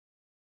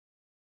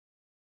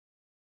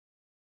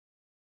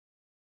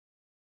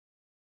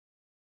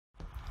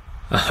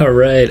All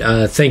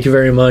right. Thank you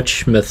very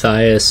much,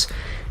 Matthias.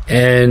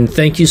 And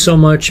thank you so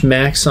much,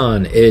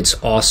 Maxon.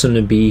 It's awesome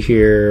to be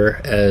here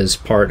as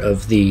part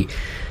of the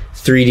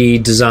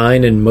 3D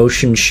Design and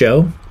Motion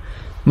Show.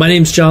 My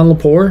name's John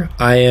LePore.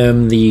 I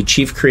am the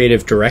Chief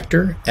Creative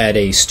Director at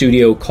a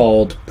studio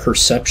called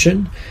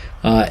Perception.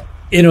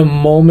 In a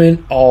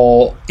moment,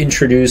 I'll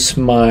introduce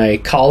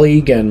my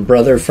colleague and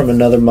brother from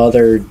another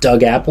mother,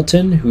 Doug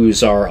Appleton,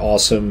 who's our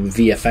awesome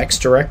VFX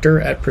director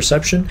at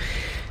Perception.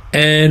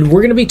 And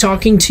we're going to be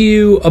talking to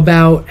you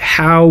about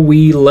how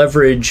we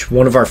leverage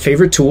one of our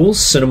favorite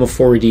tools, Cinema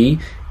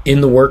 4D,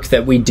 in the work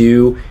that we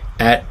do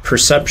at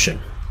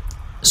Perception.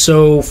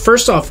 So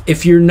first off,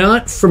 if you're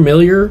not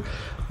familiar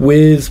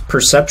with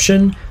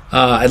Perception,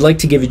 I'd like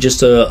to give you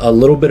just a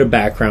little bit of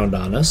background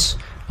on us.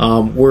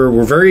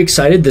 We're very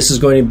excited. This is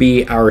going to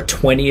be our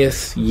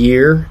 20th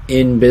year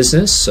in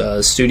business.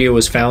 The studio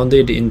was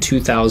founded in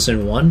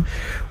 2001.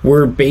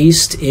 We're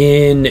based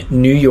in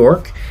New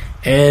York.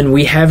 And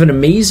we have an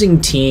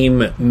amazing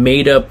team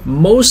made up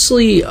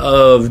mostly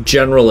of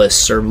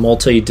generalists or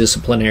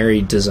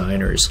multidisciplinary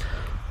designers.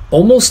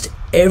 Almost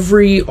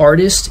every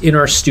artist in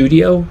our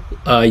studio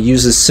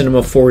uses Cinema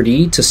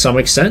 4D to some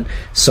extent.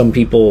 Some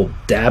people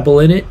dabble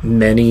in it.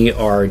 Many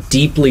are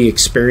deeply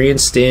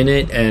experienced in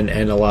it and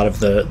a lot of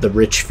the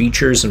rich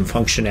features and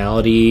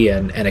functionality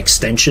and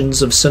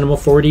extensions of Cinema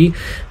 4D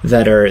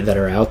that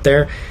are out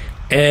there.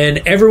 And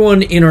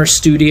everyone in our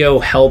studio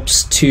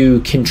helps to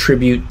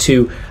contribute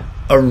to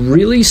a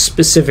really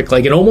specific,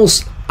 like an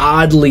almost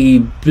oddly,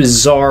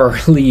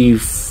 bizarrely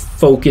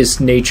focused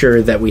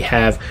nature that we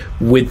have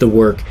with the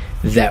work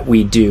that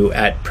we do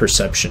at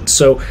Perception.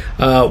 So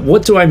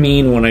what do I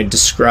mean when I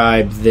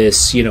describe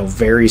this,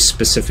 very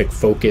specific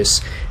focus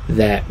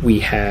that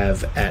we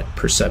have at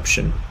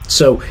Perception?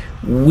 So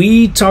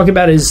we talk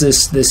about is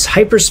this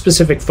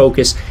hyper-specific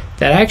focus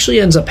that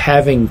actually ends up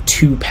having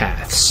two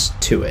paths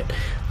to it.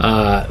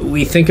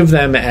 We think of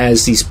them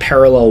as these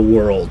parallel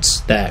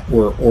worlds that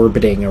we're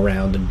orbiting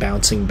around and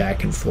bouncing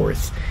back and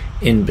forth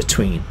in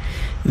between.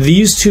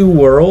 These two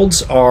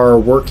worlds are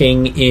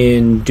working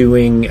in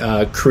doing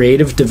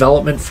creative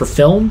development for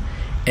film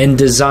and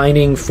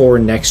designing for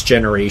next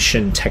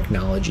generation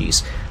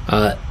technologies.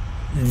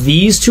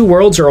 These two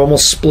worlds are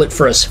almost split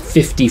for us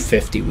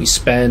 50-50. We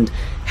spend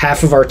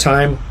half of our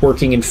time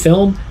working in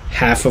film,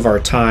 half of our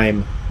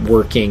time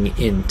working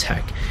in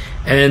tech.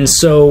 And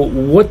so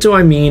what do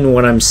I mean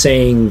when I'm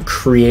saying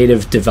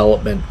creative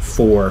development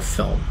for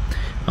film?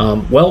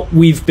 Well,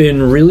 we've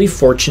been really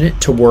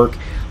fortunate to work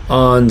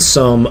on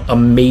some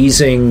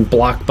amazing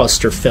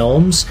blockbuster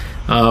films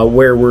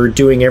where we're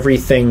doing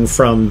everything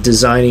from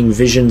designing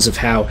visions of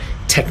how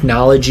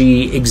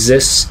technology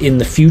exists in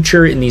the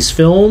future in these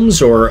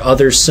films or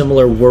other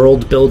similar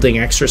world-building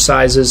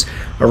exercises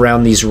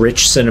around these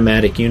rich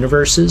cinematic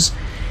universes,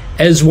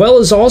 as well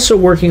as also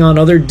working on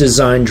other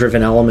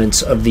design-driven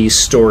elements of these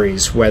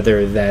stories,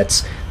 whether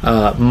that's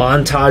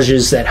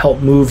montages that help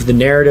move the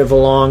narrative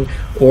along,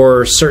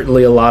 or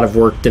certainly a lot of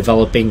work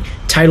developing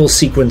title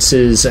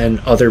sequences and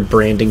other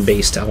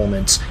branding-based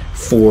elements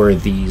for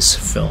these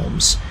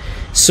films.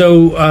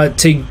 So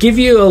to give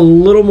you a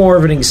little more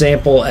of an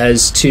example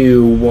as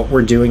to what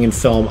we're doing in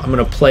film, I'm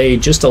going to play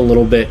just a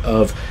little bit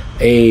of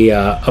a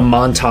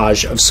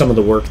montage of some of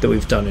the work that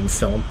we've done in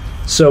film.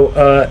 So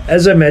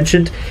as I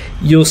mentioned,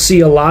 you'll see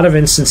a lot of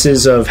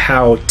instances of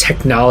how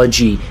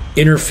technology,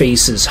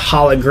 interfaces,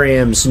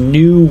 holograms,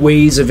 new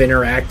ways of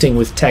interacting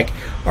with tech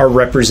are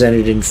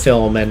represented in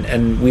film.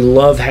 And we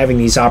love having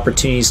these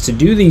opportunities to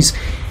do these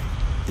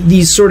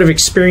sort of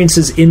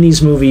experiences in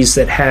these movies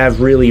that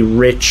have really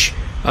rich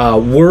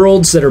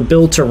worlds that are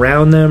built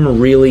around them,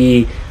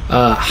 really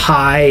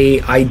high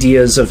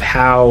ideas of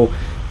how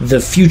the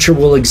future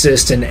will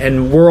exist,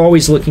 and we're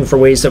always looking for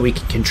ways that we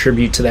can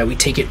contribute to that. We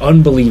take it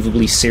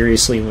unbelievably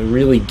seriously, and we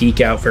really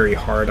geek out very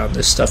hard on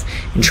this stuff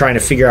in trying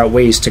to figure out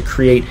ways to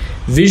create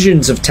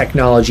visions of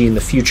technology in the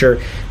future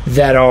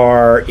that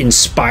are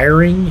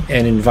inspiring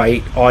and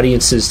invite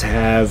audiences to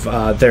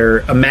have their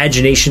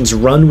imaginations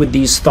run with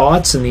these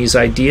thoughts and these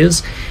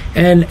ideas,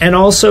 and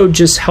also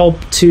just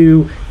help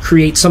to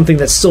create something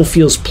that still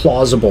feels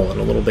plausible and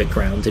a little bit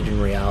grounded in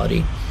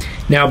reality.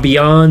 Now,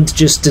 beyond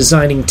just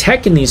designing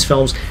tech in these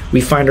films, we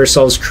find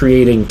ourselves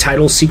creating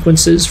title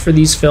sequences for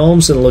these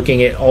films and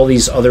looking at all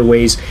these other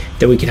ways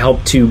that we can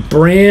help to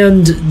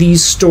brand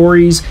these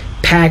stories,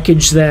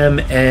 package them,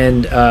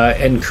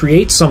 and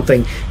create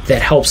something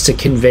that helps to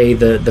convey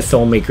the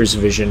filmmaker's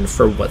vision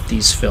for what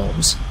these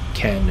films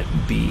can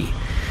be.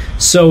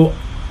 So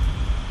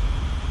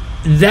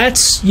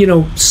that's,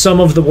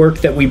 some of the work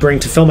that we bring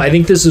to film. I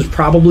think this is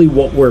probably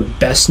what we're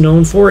best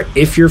known for.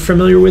 If you're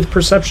familiar with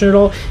Perception at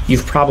all,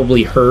 you've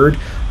probably heard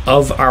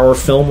of our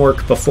film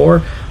work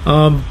before.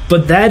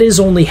 But that is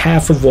only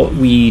half of what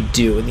we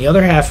do. And the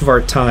other half of our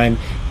time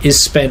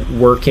is spent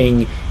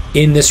working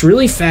in this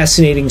really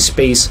fascinating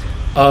space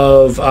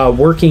of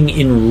working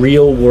in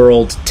real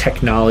world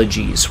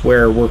technologies,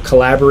 where we're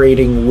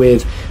collaborating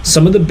with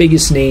some of the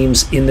biggest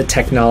names in the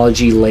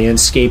technology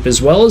landscape,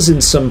 as well as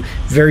in some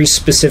very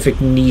specific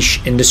niche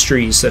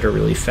industries that are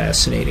really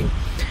fascinating.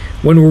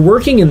 When we're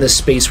working in this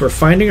space, we're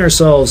finding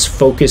ourselves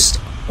focused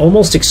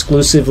almost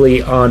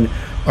exclusively on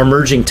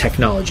emerging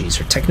technologies,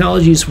 or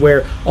technologies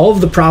where all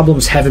of the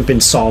problems haven't been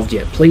solved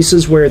yet,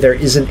 places where there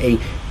isn't a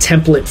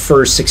template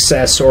for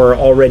success or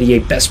already a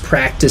best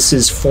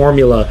practices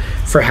formula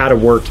for how to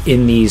work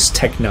in these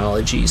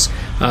technologies.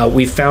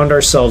 We found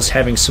ourselves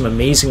having some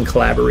amazing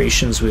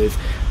collaborations with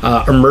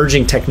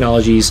emerging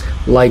technologies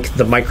like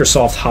the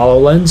Microsoft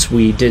HoloLens.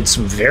 We did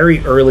some very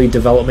early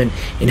development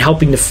in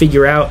helping to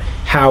figure out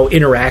how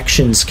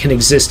interactions can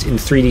exist in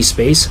 3D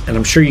space, and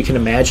I'm sure you can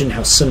imagine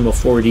how Cinema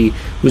 4D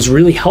was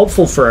really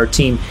helpful for our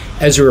team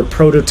as we were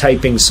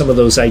prototyping some of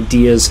those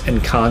ideas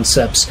and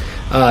concepts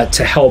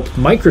to help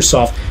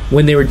Microsoft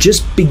when they were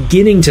just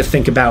beginning to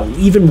think about,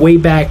 even way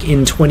back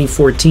in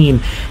 2014,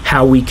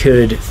 how we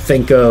could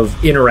think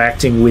of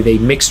interacting with a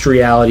mixed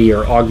reality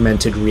or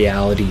augmented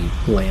reality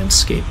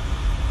landscape.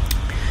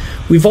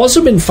 We've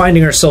also been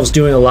finding ourselves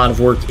doing a lot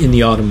of work in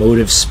the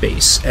automotive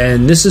space,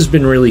 and this has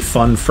been really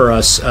fun for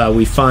us.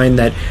 We find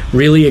that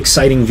really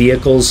exciting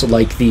vehicles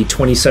like the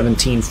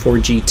 2017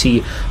 Ford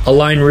GT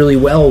align really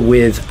well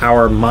with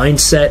our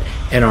mindset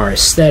and our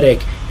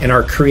aesthetic and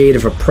our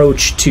creative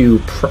approach to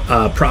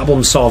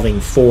problem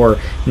solving for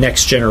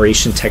next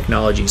generation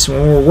technologies.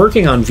 When we're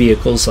working on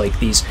vehicles like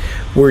these,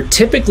 we're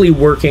typically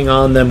working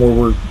on them where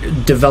we're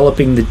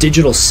developing the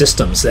digital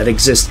systems that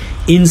exist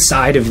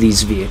inside of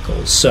these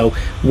vehicles. So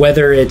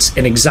whether it's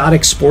an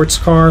exotic sports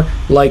car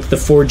like the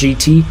Ford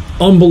GT,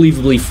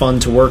 unbelievably fun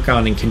to work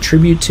on and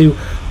contribute to,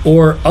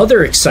 or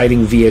other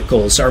exciting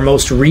vehicles, our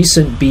most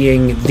recent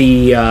being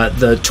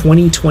the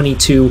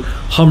 2022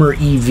 Hummer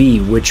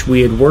EV, which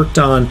we had worked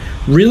on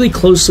really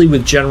closely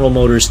with General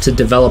Motors to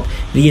develop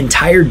the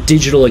entire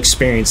digital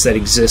experience that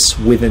exists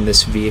within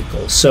this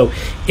vehicle. So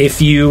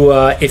if you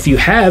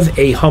have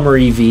a Hummer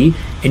EV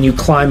and you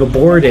climb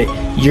aboard it,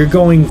 you're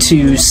going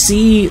to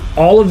see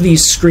all of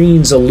these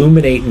screens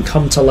illuminate and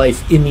come to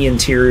life in the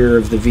interior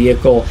of the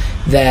vehicle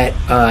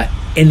that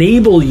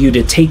enable you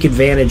to take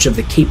advantage of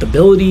the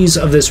capabilities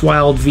of this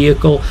wild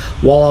vehicle,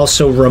 while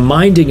also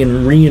reminding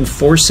and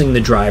reinforcing the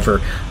driver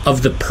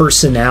of the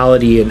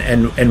personality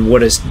and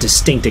what a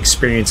distinct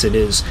experience it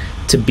is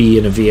to be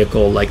in a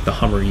vehicle like the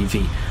Hummer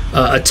EV.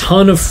 A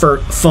ton of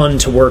fun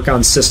to work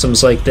on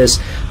systems like this.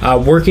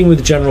 Working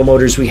with General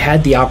Motors, we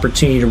had the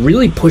opportunity to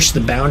really push the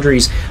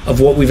boundaries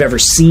of what we've ever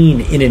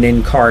seen in an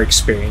in-car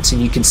experience.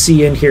 And you can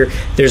see in here,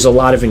 there's a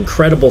lot of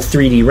incredible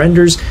 3D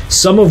renders,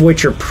 some of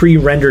which are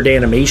pre-rendered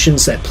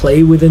animations that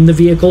play within the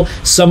vehicle,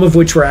 some of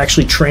which were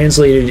actually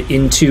translated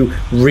into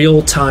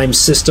real-time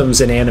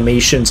systems and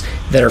animations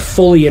that are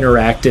fully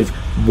interactive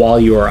while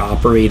you are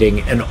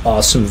operating an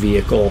awesome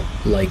vehicle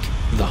like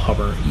the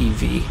Hummer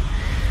EV.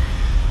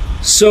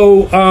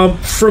 So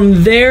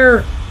from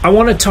there, I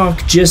want to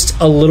talk just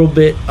a little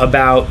bit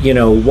about,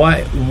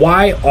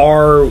 why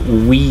are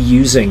we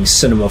using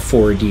Cinema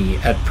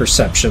 4D at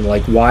Perception?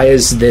 Like, why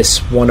is this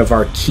one of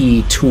our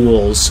key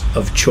tools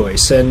of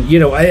choice? And,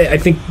 I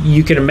think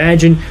you can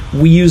imagine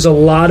we use a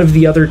lot of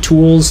the other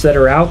tools that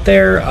are out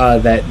there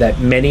that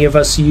many of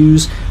us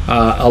use,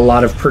 a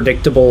lot of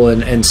predictable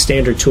and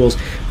standard tools.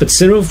 But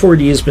Cinema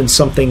 4D has been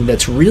something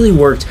that's really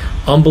worked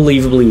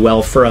unbelievably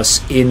well for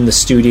us in the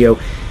studio.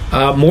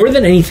 More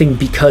than anything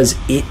because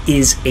it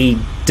is a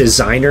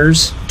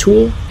designer's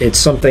tool. It's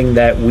something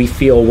that we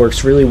feel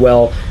works really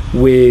well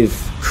with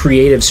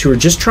creatives who are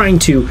just trying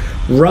to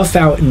rough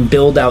out and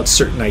build out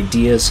certain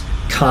ideas,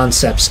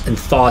 concepts, and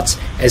thoughts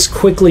as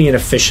quickly and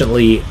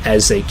efficiently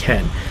as they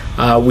can.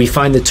 We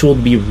find the tool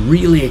to be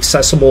really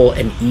accessible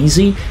and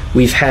easy.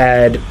 We've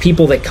had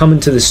people that come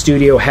into the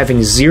studio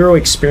having zero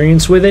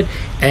experience with it,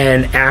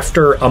 and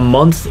after a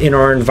month in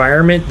our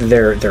environment,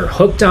 they're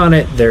hooked on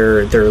it,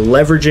 they're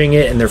leveraging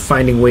it, and they're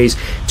finding ways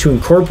to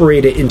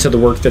incorporate it into the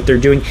work that they're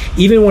doing,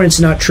 even when it's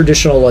not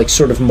traditional like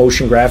sort of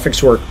motion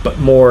graphics work, but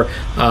more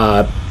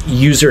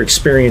user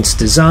experience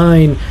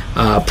design,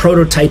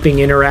 prototyping,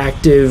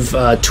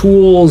 interactive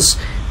tools.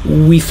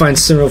 We find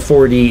Cinema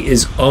 4D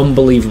is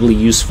unbelievably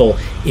useful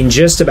in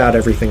just about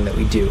everything that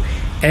we do.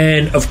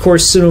 And of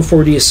course, Cinema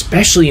 4D,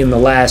 especially in the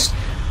last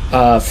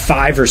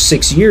 5 or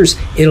 6 years,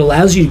 it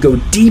allows you to go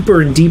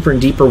deeper and deeper and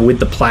deeper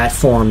with the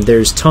platform.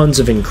 There's tons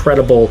of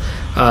incredible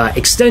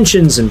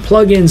extensions and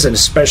plugins, and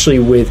especially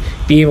with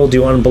being able to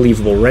do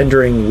unbelievable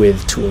rendering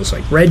with tools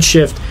like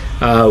Redshift,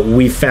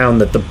 we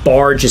found that the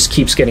bar just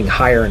keeps getting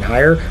higher and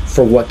higher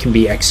for what can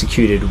be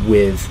executed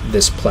with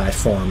this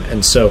platform.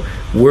 And so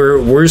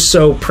we're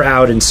so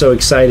proud and so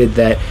excited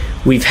that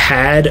we've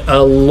had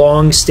a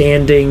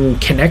long-standing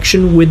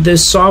connection with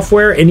this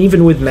software, and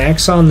even with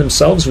Maxon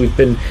themselves. We've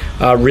been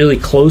really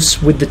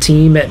close with the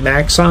team at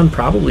Maxon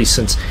probably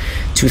since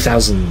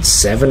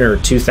 2007 or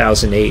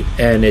 2008,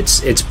 and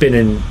it's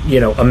been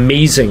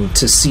amazing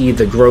to see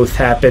the growth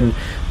happen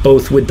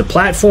both with the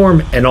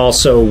platform and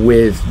also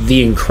with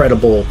the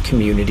incredible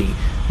community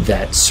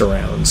that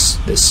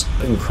surrounds this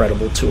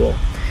incredible tool.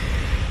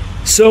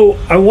 So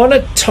I want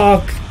to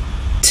talk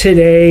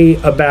today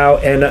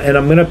about, and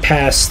I'm going to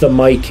pass the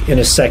mic in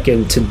a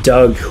second to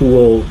Doug, who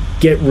will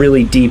get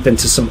really deep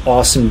into some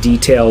awesome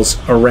details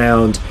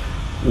around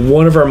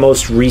one of our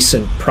most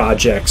recent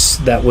projects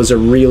that was a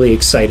really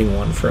exciting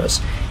one for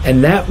us.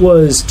 And that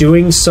was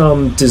doing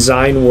some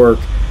design work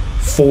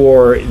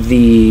for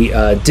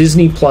the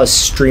Disney Plus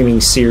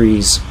streaming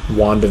series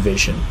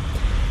WandaVision.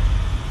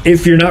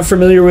 If you're not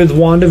familiar with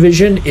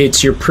WandaVision,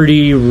 it's your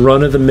pretty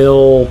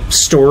run-of-the-mill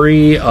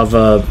story of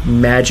a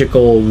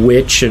magical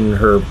witch and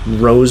her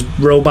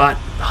robot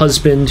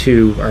husband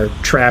who are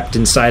trapped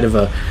inside of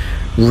a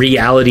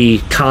reality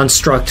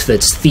construct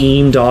that's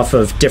themed off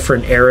of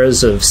different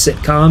eras of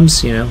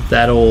sitcoms,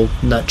 that old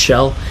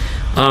nutshell.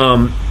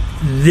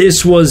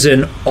 This was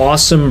an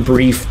awesome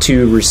brief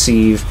to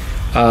receive.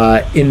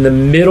 In the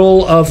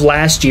middle of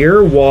last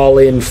year, while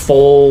in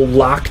full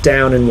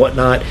lockdown and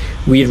whatnot,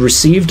 we had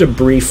received a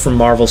brief from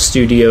Marvel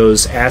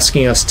Studios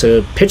asking us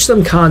to pitch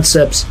them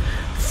concepts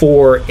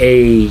for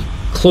a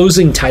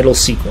closing title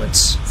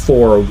sequence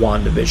for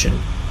WandaVision.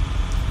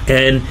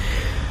 And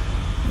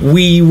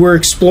we were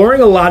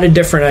exploring a lot of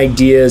different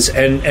ideas,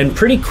 and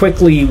pretty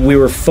quickly we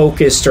were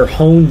focused or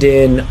honed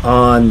in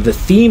on the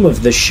theme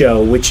of the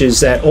show, which is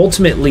that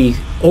ultimately,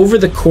 over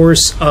the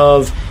course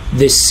of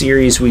this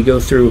series, we go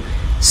through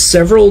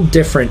several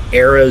different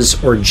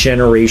eras or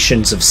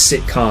generations of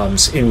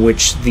sitcoms in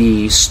which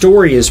the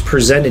story is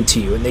presented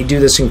to you. And they do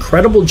this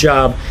incredible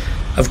job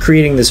of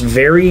creating this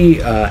very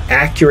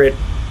accurate,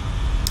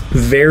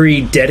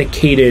 very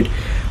dedicated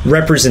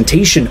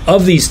representation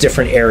of these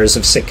different eras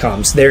of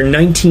sitcoms. Their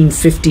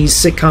 1950s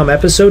sitcom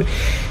episode,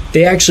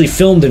 they actually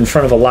filmed in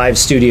front of a live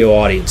studio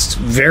audience. It's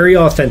very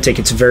authentic.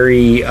 It's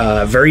very,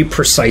 very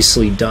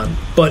precisely done.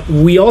 But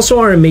we also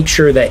want to make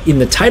sure that in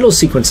the title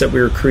sequence that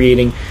we were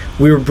creating,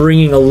 we were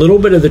bringing a little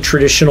bit of the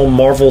traditional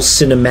Marvel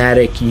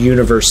Cinematic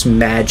Universe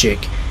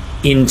magic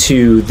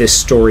into this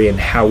story and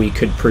how we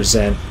could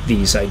present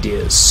these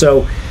ideas.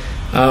 So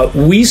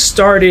we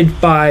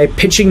started by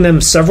pitching them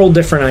several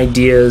different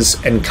ideas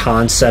and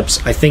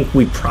concepts. I think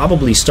we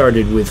probably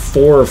started with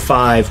 4 or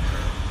 5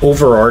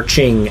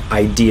 overarching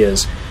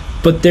ideas.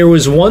 But there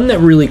was one that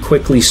really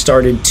quickly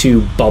started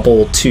to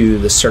bubble to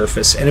the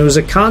surface, and it was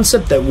a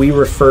concept that we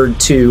referred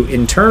to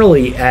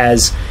internally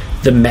as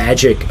the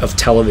magic of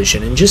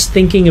television. And just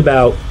thinking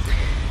about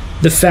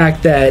the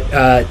fact that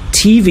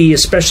TV,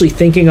 especially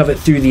thinking of it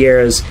through the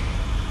eras,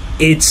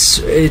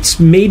 it's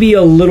maybe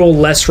a little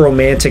less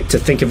romantic to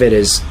think of it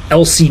as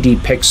LCD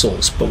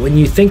pixels. But when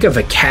you think of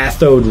a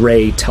cathode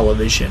ray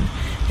television,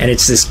 and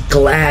it's this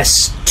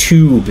glass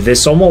tube,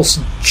 this almost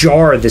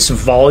jar, this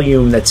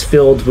volume that's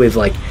filled with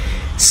like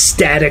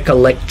static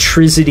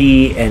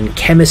electricity and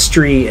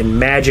chemistry and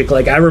magic.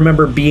 Like I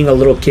remember being a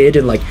little kid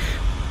and like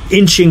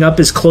inching up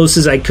as close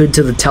as I could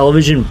to the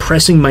television,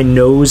 pressing my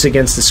nose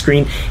against the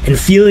screen and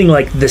feeling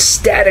like the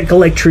static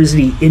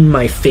electricity in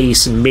my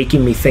face and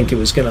making me think it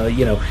was gonna,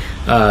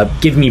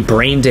 give me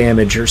brain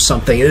damage or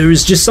something. There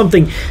was just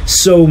something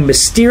so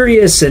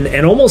mysterious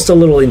and almost a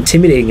little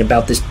intimidating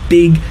about this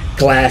big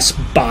glass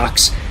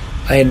box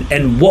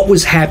and what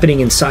was happening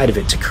inside of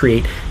it to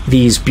create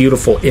these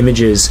beautiful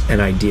images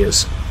and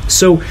ideas.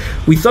 So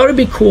we thought it'd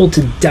be cool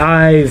to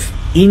dive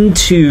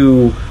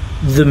into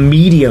the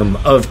medium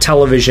of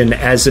television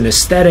as an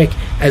aesthetic,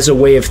 as a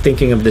way of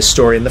thinking of this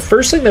story. And the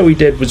first thing that we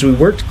did was we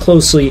worked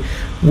closely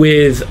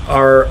with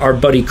our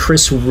buddy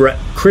Chris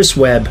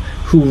Webb,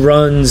 who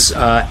runs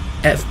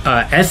FXWRX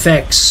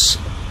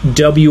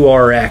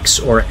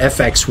or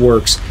FX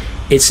Works.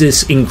 It's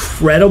this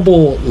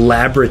incredible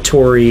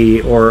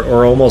laboratory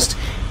or almost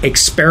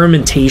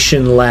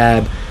experimentation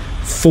lab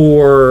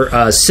for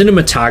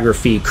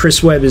cinematography.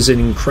 Chris Webb is an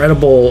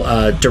incredible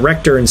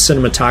director and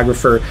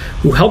cinematographer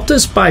who helped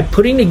us by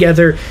putting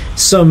together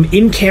some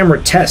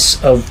in-camera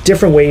tests of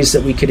different ways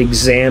that we could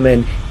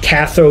examine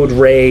cathode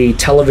ray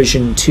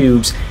television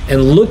tubes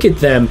and look at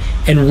them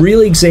and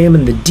really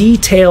examine the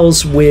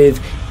details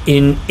with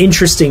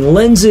interesting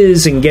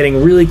lenses and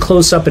getting really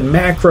close up and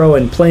macro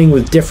and playing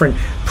with different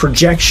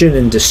projection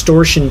and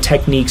distortion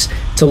techniques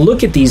to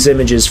look at these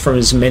images from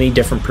as many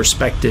different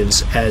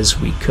perspectives as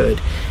we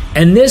could.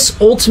 And this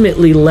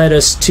ultimately led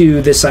us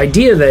to this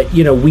idea that,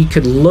 we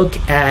could look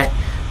at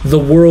the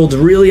world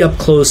really up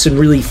close and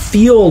really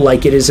feel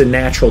like it is a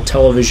natural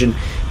television.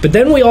 But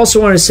then we also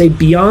want to say,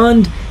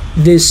 beyond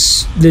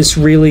this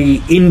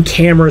really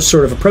in-camera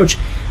sort of approach,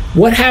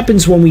 what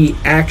happens when we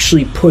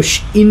actually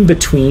push in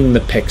between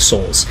the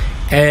pixels?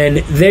 And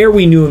there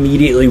we knew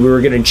immediately we were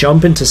going to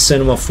jump into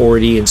Cinema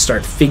 4D and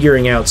start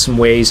figuring out some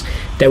ways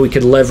that we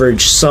could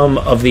leverage some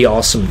of the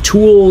awesome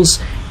tools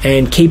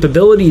and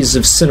capabilities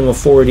of Cinema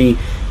 4D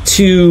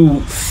to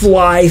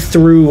fly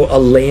through a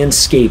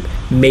landscape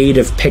made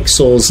of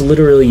pixels,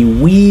 literally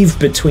weave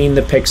between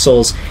the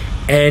pixels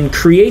and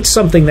create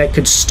something that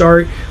could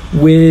start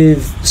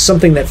with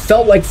something that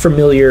felt like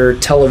familiar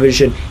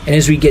television, and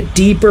as we get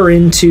deeper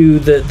into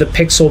the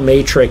pixel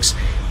matrix,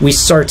 we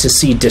start to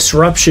see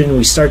disruption,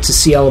 we start to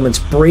see elements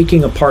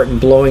breaking apart and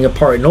blowing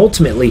apart, and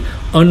ultimately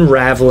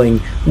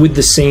unraveling with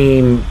the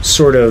same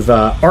sort of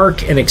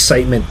arc and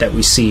excitement that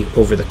we see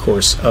over the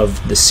course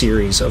of the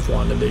series of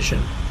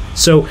WandaVision.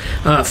 So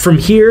from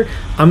here,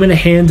 I'm going to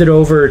hand it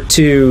over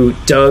to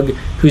Doug,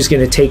 who's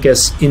going to take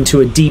us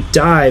into a deep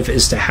dive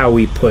as to how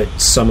we put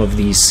some of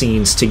these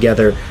scenes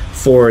together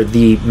for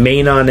the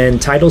main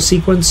on-end title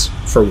sequence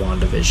for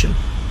WandaVision.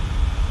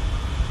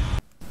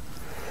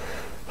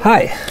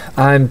 Hi,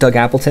 I'm Doug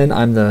Appleton.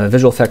 I'm the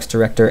visual effects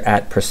director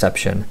at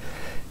Perception.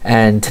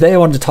 And today I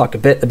wanted to talk a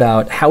bit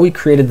about how we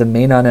created the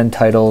main on-end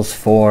titles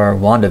for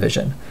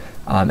WandaVision.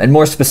 And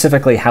more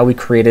specifically, how we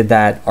created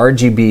that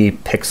RGB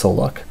pixel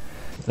look.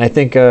 And I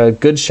think a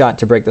good shot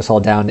to break this all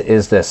down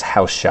is this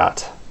house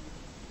shot.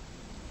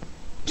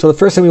 So the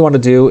first thing we want to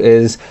do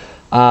is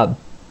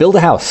build a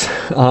house.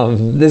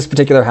 This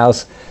particular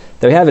house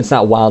that we have, it's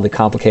not wildly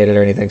complicated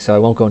or anything, so I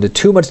won't go into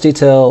too much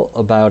detail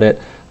about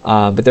it,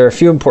 but there are a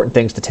few important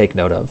things to take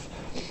note of.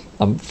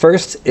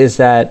 First is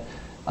that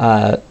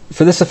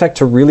for this effect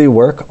to really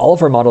work, all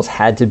of our models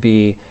had to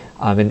be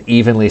in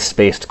evenly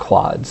spaced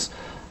quads.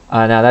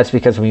 Now that's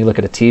because when you look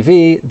at a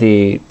TV,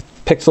 the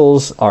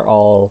pixels are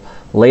all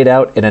laid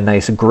out in a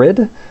nice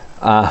grid.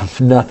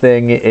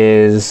 Nothing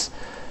is,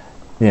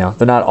 they're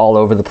not all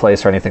over the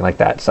place or anything like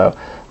that. So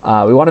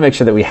we want to make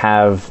sure that we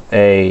have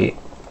an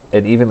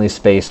evenly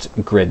spaced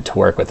grid to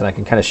work with, and I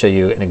can kind of show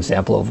you an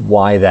example of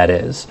why that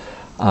is.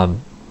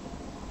 On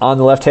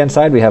the left-hand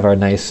side, we have our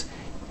nice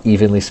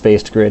evenly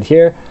spaced grid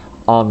here.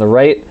 On the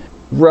right,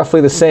 roughly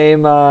the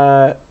same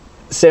amount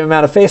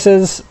of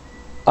faces,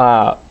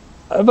 but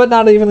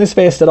not evenly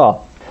spaced at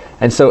all.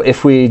 And so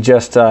if we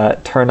just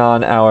turn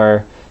on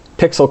our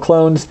pixel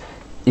clones,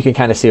 you can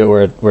kind of see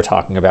what we're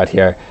talking about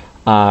here.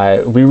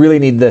 We really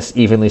need this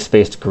evenly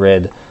spaced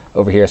grid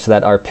over here so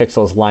that our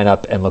pixels line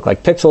up and look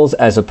like pixels,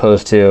 as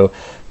opposed to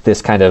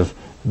this kind of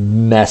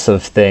mess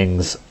of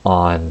things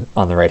on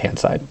the right-hand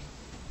side.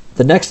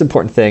 The next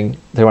important thing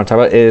that I want to talk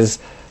about is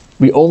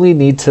we only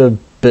need to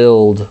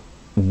build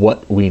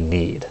what we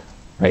need,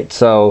 right?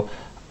 So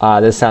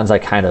this sounds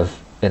like kind of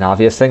an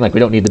obvious thing, like we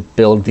don't need to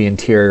build the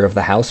interior of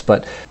the house,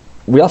 but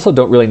we also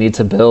don't really need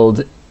to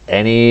build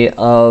any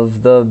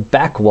of the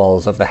back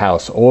walls of the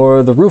house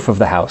or the roof of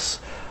the house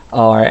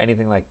or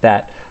anything like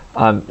that.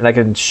 And I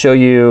can show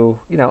you,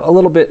 a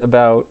little bit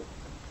about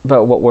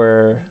what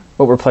we're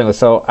playing with.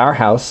 So our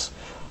house,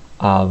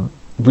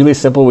 really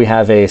simple. We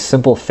have a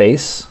simple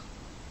face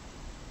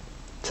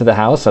to the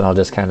house, and I'll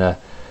just kind of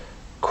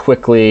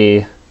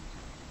quickly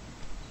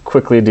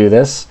do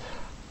this.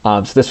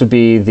 So this would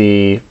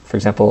be for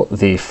example,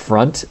 the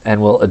front,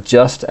 and we'll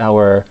adjust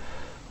our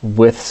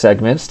width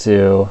segments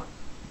to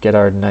get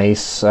our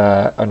nice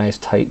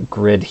tight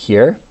grid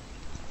here.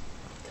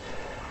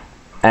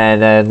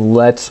 And then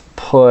let's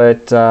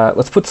put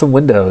some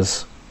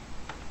windows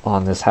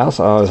on this house.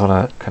 I always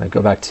want to kind of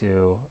go back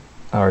to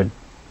our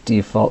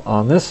default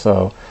on this.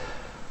 So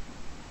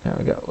there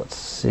we go. Let's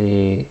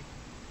see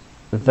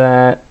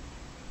that,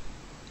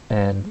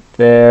 and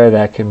there.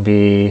 That can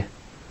be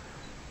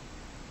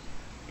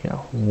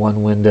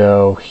one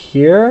window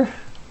here.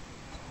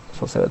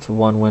 So we'll say that's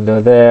one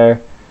window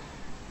there.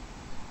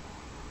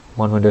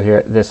 One window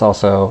here. This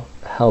also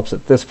helps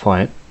at this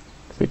point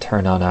if we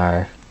turn on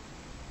our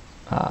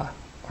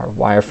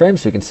wireframe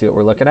so we can see what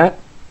we're looking at.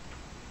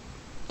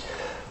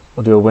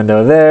 We'll do a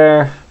window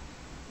there,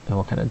 and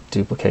we'll kind of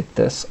duplicate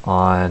this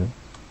on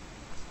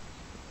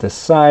this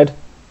side.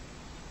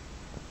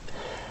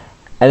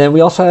 And then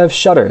we also have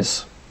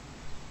shutters,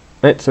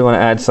 right? So we want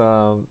to add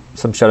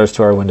some shutters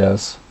to our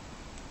windows.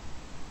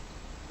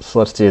 So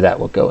let's do that.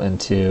 We'll go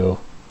into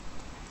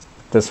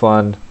this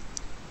one.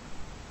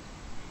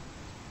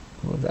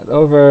 Move that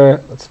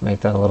over. Let's make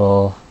that a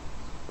little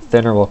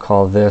thinner. We'll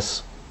call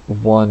this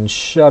one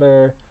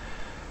shutter,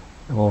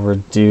 and we'll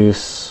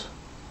reduce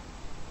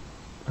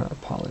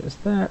poly is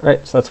there,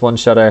 right? So that's one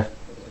shutter.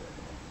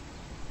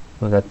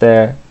 Move that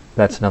there.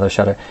 That's another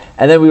shutter,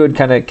 and then we would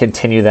kind of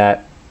continue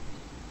that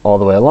all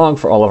the way along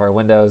for all of our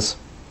windows.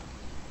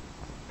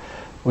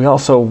 We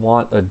also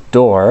want a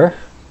door,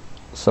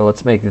 so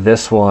let's make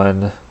this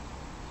one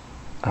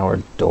our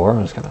door.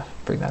 I'm just going to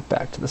bring that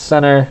back to the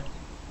center.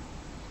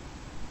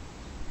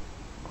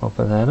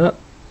 Open that up.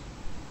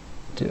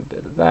 Do a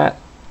bit of that.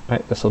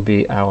 Right, this will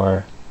be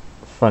our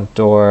front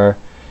door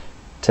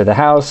to the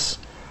house.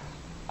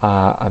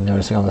 I'm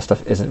noticing all this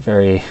stuff isn't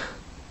very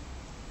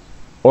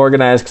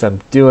organized because I'm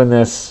doing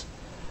this,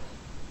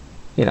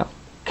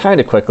 kind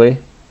of quickly.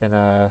 In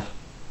a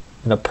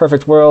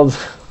perfect world,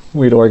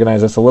 we'd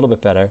organize this a little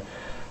bit better.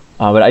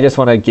 But I just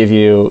want to give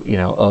you,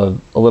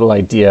 a little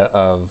idea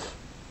of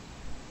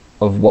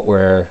what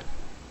we're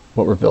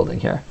building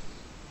here.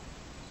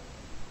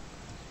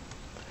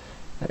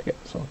 There we go.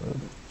 So I'll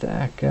move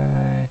that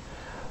guy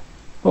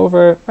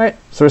over. Right.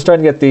 So we're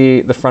starting to get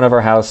the front of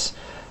our house.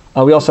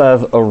 We also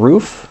have a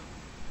roof.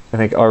 I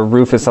think our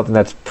roof is something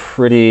that's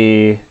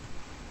pretty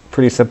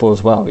simple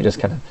as well. We just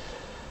kind of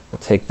we'll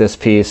take this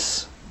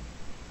piece,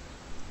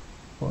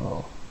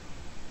 we'll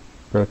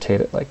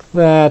rotate it like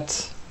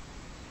that,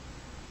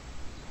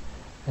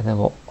 and then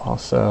we'll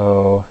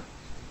also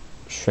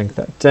shrink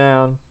that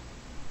down,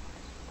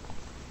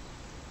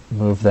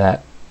 move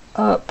that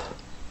up.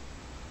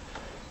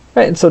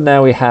 Right, and so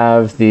now we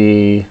have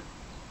the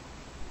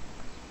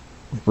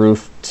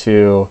roof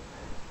to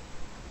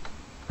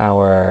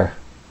our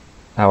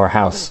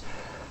house,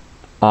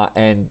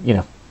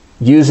 and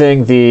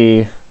using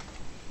the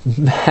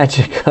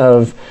magic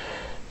of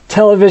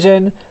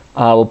television,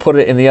 we'll put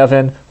it in the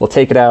oven, we'll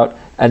take it out,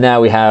 and now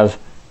we have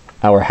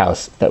our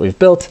house that we've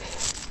built.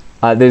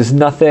 There's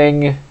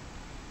nothing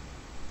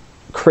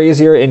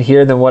crazier in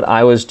here than what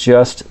I was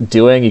just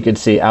doing. You can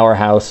see our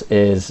house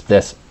is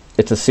this.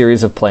 It's a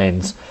series of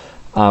planes.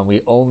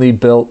 We only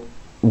built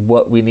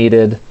what we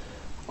needed.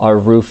 Our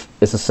roof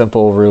is a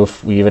simple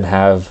roof. We even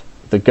have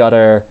the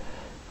gutter.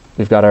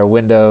 We've got our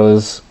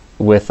windows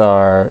with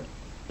our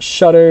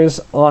shutters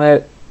on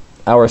it.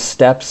 Our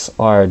steps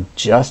are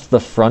just the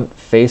front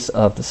face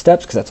of the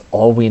steps because that's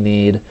all we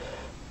need.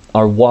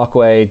 Our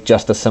walkway,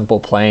 just a simple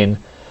plane.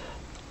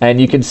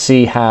 And you can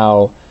see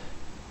how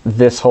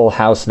this whole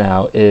house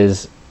now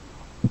is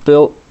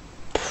built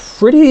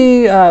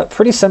pretty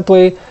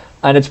simply,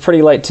 and it's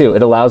pretty light too.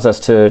 It allows us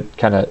to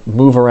kind of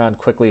move around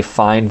quickly,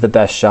 find the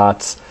best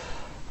shots.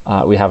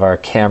 We have our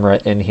camera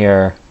in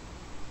here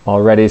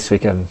already, so we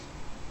can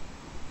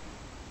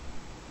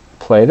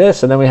play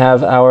this, and then we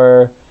have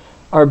our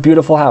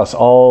beautiful house,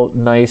 all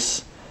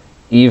nice,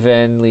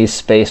 evenly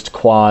spaced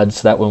quads,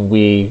 so that when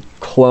we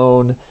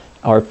clone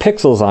our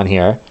pixels on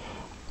here,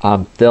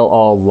 they'll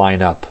all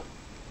line up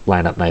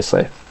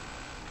nicely.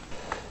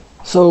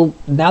 So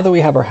now that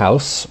we have our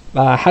house,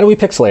 how do we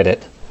pixelate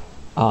it?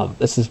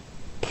 This is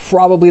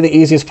probably the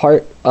easiest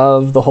part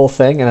of the whole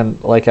thing,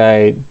 and like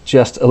I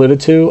just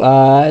alluded to,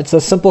 it's a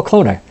simple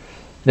cloner.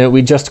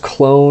 We just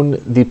clone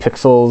the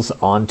pixels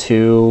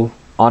onto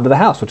the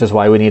house, which is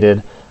why we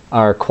needed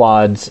our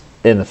quads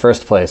in the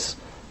first place.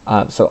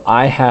 So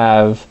I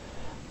have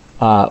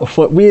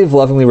what we've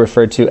lovingly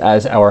referred to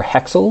as our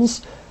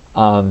hexels.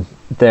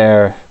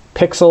 They're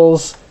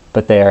pixels,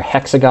 but they are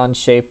hexagon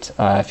shaped.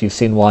 If you've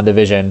seen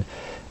WandaVision,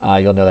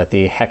 you'll know that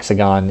the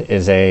hexagon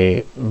is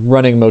a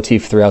running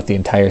motif throughout the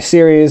entire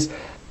series,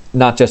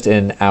 not just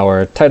in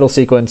our title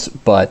sequence,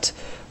 but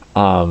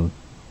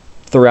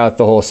throughout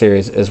the whole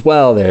series as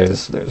well.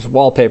 There's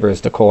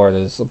wallpapers, decor,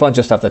 there's a bunch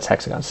of stuff that's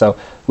hexagon. So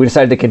we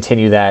decided to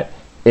continue that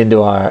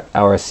into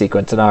our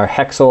sequence. And our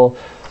hexel,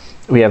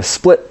 we have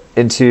split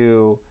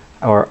into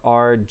our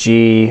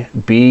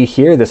RGB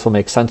here. This will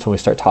make sense when we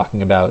start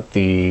talking about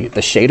the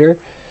shader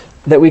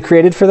that we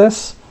created for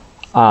this.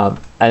 And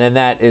then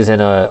that is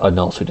in a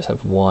null, so we just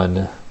have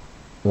one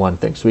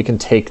thing. So we can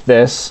take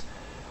this,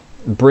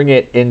 bring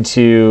it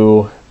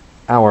into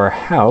our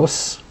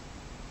house,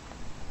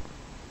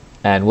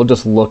 and we'll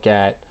just look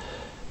at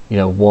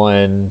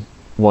one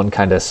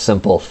kind of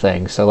simple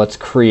thing. So let's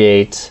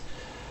create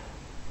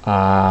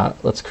a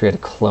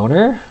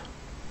cloner.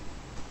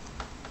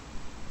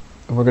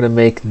 And we're going to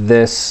make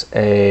this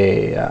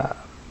a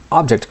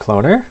object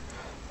cloner,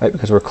 right?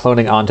 Because we're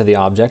cloning onto the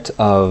object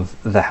of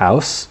the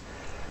house.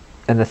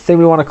 And the thing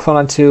we want to clone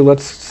onto,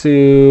 let's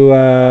do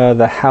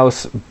the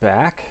house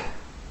back.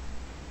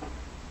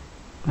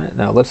 Right,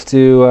 now let's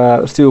do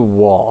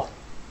wall.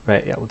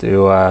 Right? Yeah,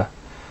 we'll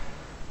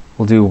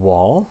do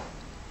wall.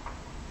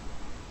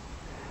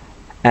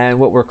 And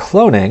what we're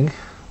cloning,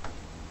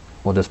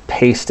 we'll just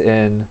paste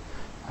in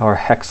our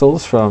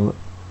hexels from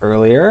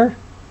earlier.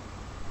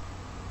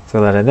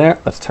 Throw that in there.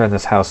 Let's turn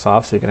this house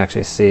off so you can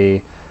actually see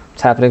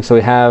what's happening. So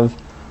we have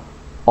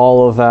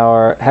all of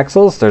our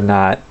hexels. They're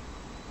not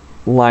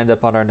lined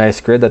up on our nice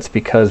grid. That's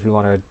because we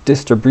want our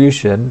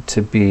distribution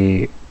to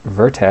be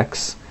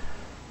vertex.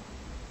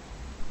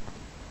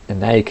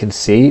 And now you can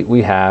see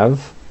we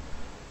have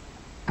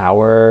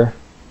our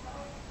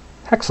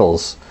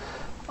hexels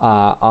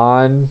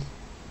on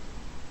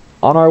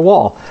our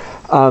wall.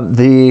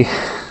 The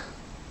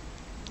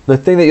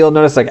thing that you'll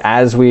notice, like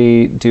as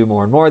we do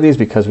more and more of these,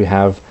 because we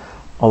have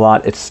a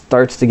lot, it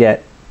starts to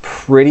get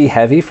pretty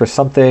heavy. For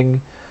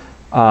something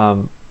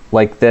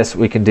like this,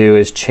 we can do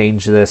is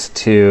change this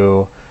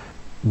to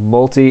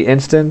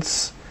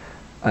multi-instance,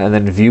 and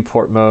then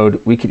viewport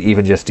mode. We could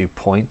even just do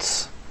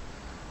points,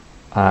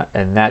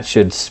 and that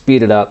should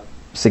speed it up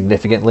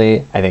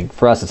significantly. I think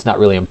for us, it's not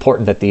really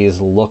important that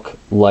these look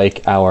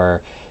like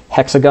our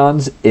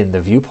hexagons in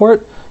the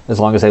viewport, as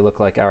long as they look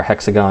like our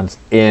hexagons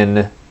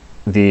in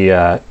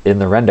the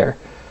render.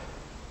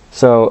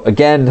 So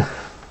again,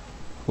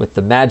 with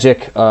the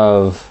magic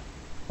of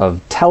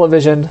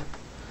television,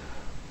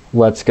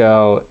 let's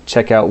go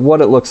check out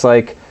what it looks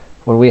like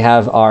when we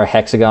have our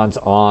hexagons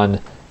on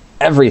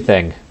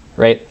everything,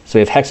 right? So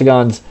we have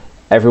hexagons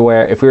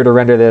everywhere. If we were to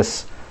render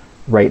this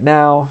right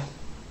now,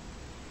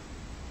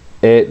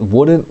 it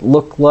wouldn't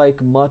look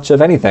like much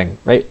of anything,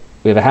 right?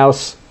 We have a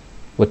house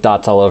with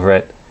dots all over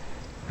it.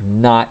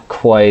 Not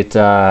quite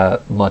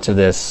much of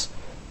this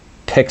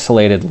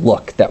pixelated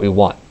look that we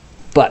want.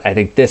 But I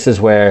think this is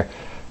where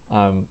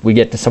we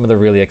get to some of the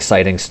really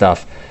exciting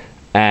stuff,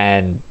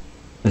 and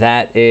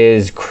that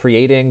is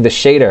creating the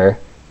shader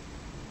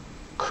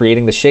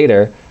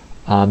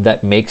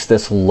that makes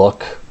this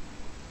look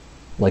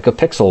like a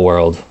pixel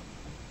world.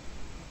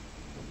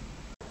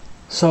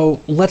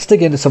 So let's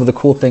dig into some of the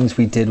cool things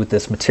we did with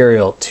this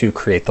material to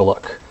create the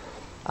look.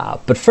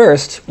 But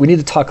first, we need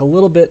to talk a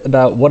little bit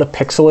about what a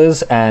pixel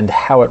is and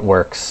how it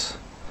works.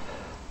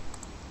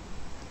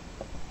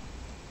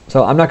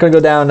 So I'm not going to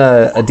go down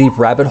a deep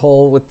rabbit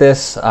hole with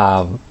this,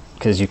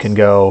 because you can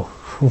go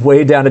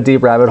way down a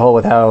deep rabbit hole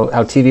with how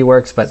TV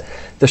works, but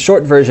the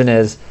short version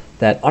is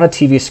that on a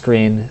TV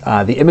screen,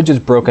 the image is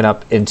broken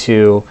up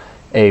into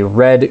a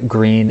red,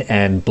 green,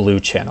 and blue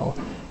channel.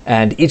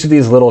 And each of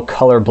these little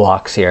color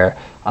blocks here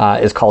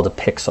is called a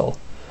pixel.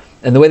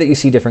 And the way that you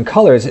see different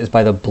colors is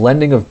by the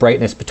blending of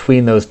brightness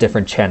between those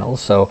different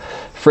channels. So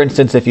for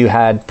instance, if you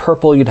had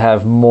purple, you'd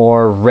have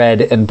more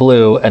red and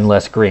blue and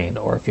less green.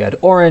 Or if you had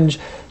orange,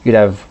 you'd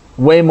have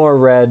way more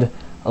red,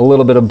 a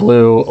little bit of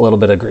blue, a little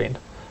bit of green.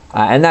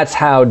 And that's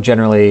how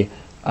generally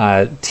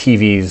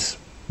TVs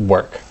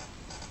work.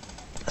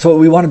 So what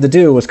we wanted to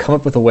do was come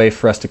up with a way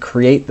for us to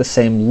create the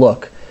same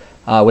look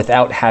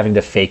without having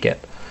to fake it.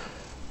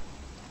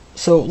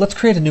 So let's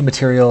create a new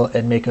material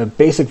and make a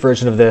basic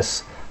version of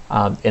this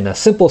in a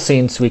simple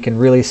scene so we can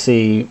really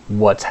see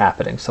what's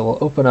happening. So we'll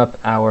open up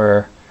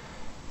our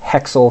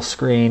Hexel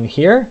screen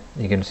here.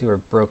 You can see we're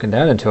broken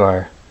down into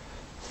our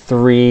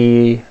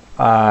three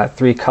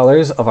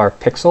colors of our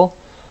pixel.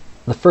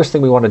 The first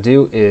thing we want to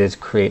do is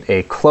create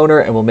a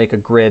cloner, and we'll make a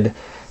grid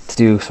to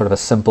do sort of a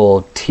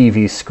simple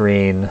TV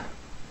screen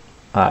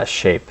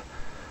shape.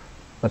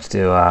 Let's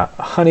do a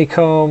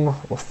honeycomb.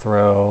 We'll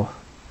throw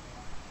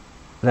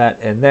that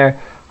in there.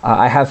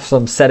 I have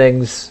some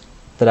settings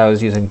that I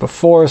was using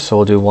before, so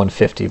we'll do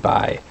 150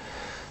 by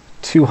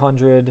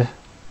 200,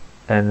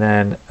 and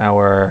then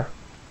our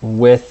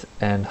width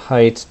and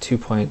height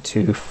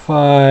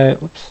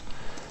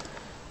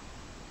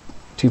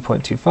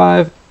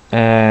 2.25,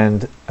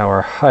 and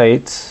our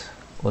height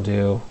we'll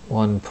do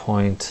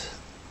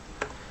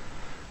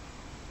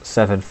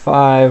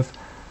 1.75.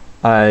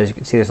 As you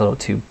can see, it's a little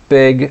too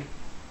big,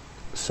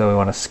 so we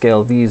want to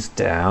scale these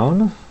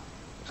down.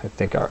 So I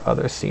think our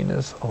other scene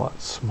is a lot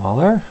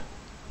smaller.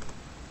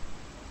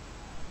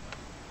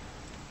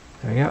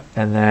 There we go.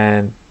 And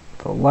then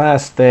the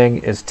last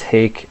thing is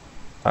take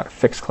our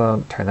fixed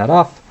clone, turn that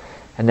off,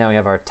 and now we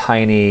have our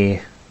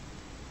tiny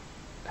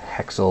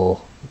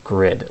Hexel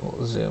grid.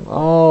 We'll zoom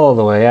all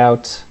the way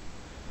out.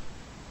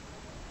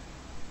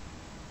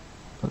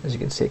 As you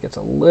can see, it gets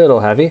a little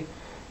heavy,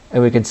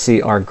 and we can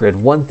see our grid.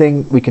 One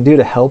thing we can do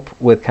to help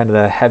with kind of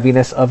the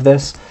heaviness of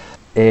this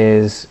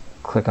is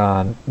click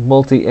on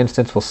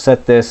multi-instance. We'll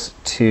set this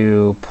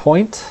to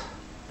point.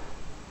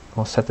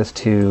 We'll set this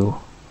to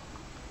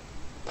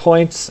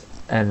points,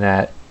 and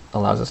that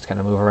allows us to kind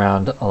of move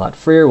around a lot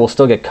freer. We'll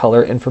still get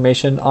color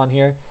information on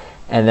here,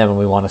 and then when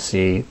we want to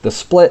see the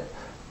split,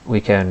 we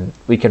can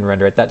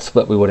render it. That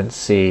split we wouldn't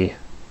see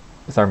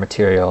with our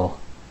material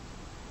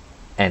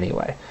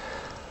anyway.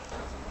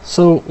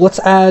 So let's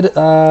add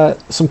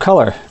some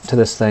color to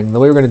this thing. The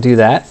way we're going to do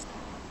that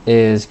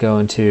is go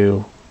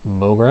into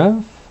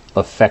MoGraph,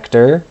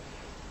 Effector,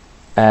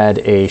 add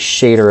a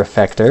shader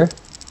effector,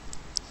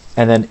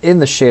 and then in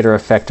the shader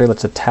effector,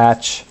 let's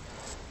attach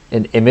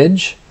an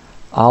image.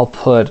 I'll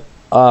put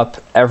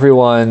up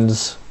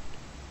everyone's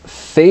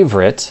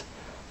favorite,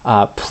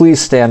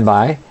 Please Stand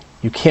By.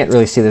 You can't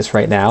really see this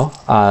right now.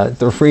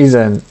 The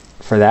reason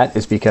for that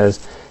is because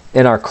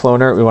in our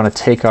cloner, we want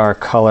to take our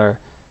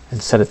color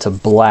and set it to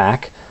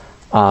black,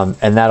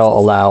 and that'll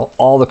allow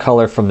all the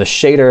color from the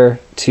shader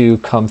to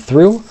come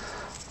through,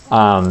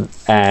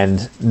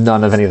 and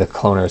none of any of the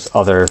cloner's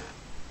other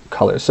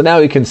colors. So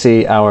now we can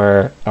see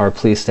our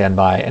Please Stand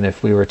By, and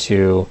if we were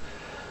to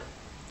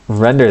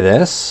render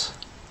this,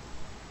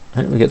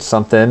 right, we get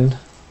something.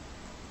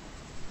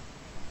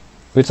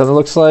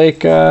 Looks like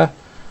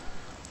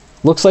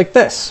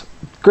this.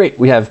 Great,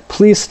 we have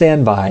Please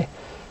Stand By,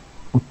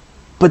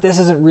 but this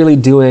isn't really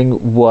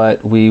doing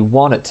what we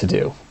want it to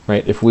do,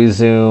 right? If we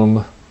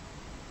zoom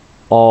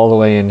all the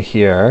way in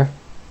here,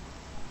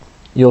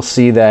 you'll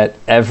see that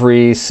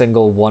every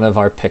single one of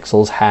our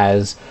pixels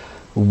has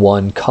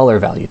one color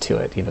value to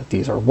it. You know,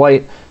 these are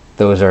white,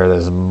 those are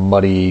this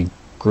muddy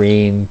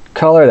green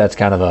color, that's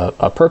kind of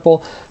a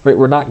purple, right?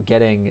 We're not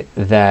getting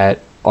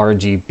that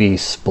RGB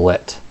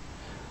split.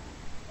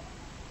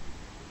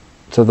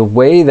 So the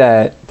way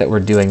that we're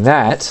doing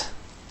that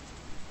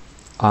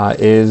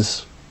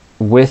is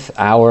with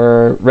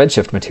our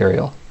redshift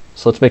material.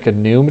 So let's make a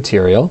new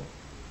material,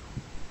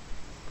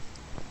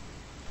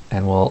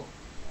 and we'll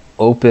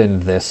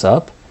open this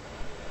up.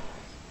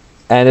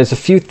 And there's a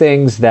few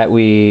things that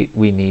we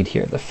need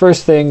here. The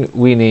first thing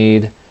we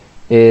need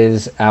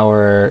is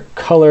our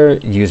color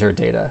user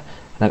data.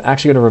 And I'm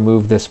actually going to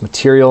remove this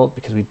material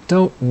because we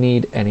don't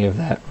need any of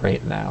that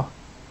right now.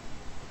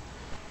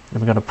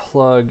 I'm going to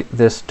plug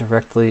this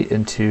directly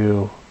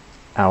into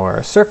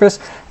our surface.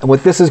 And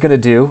what this is going to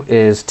do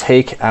is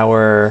take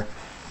our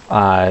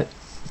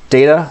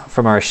data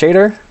from our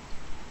shader,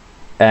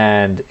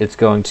 and it's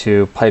going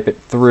to pipe it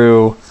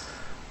through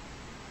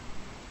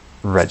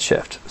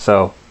Redshift.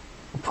 So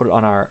we'll put it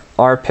on our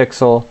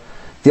pixel.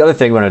 The other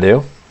thing we want to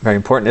do, very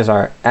important, is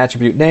our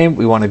attribute name.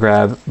 We want to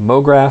grab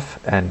MoGraph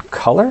and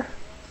color.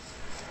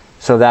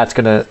 So that's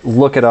going to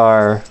look at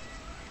our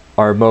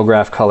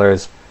MoGraph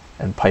colors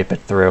and pipe it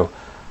through.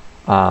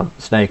 So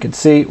now you can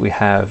see we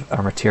have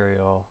our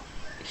material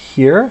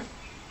here,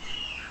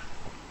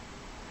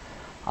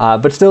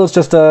 but still it's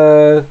just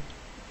a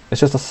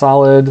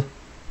solid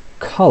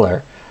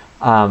color.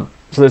 So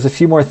there's a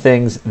few more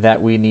things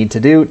that we need to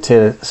do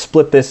to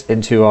split this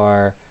into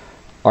our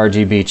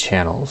RGB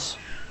channels.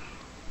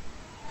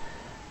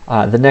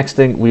 The next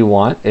thing we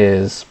want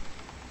is,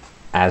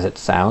 as it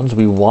sounds,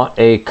 we want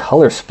a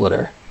color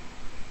splitter.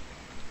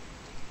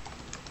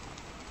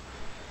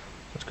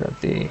 Let's grab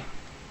the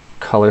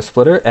color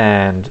splitter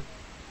and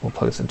we'll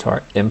plug this into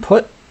our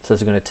input. So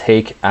this is going to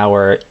take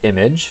our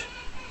image,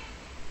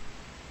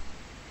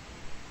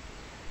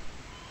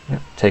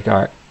 take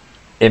our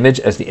image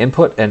as the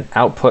input, and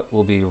output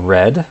will be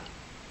red.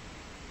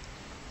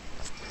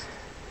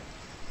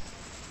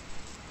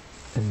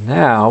 And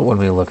now when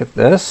we look at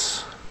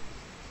this,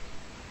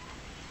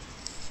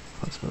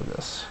 let's move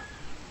this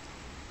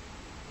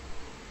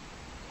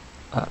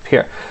up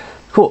here.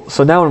 Cool.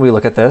 So now when we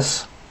look at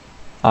this,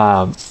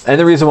 and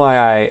the reason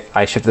why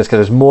I shifted this, because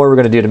there's more we're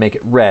going to do to make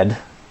it red,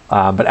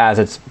 but as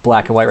it's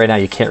black and white right now,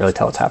 you can't really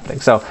tell what's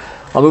happening. So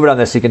I'll move it on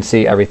this so you can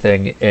see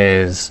everything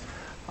is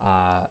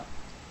red,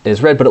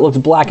 but it looks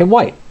black and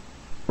white,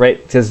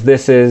 right? Because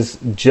this is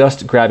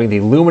just grabbing the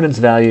luminance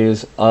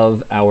values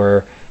of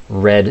our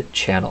red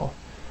channel.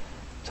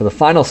 So the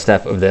final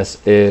step of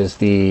this is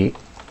the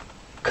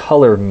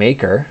color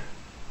maker.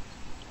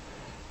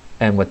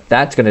 And what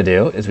that's going to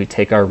do is we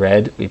take our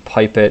red, we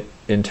pipe it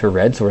into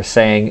red. So we're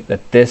saying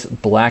that this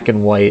black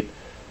and white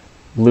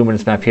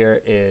luminance map here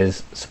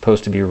is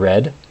supposed to be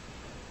red.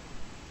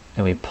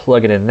 And we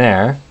plug it in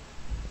there.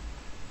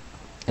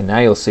 And now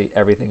you'll see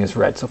everything is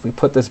red. So if we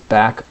put this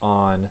back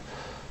on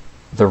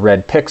the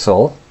red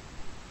pixel,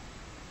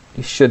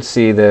 you should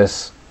see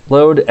this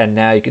load, and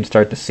now you can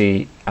start to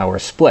see our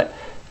split.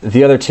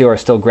 The other two are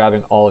still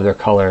grabbing all of their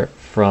color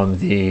from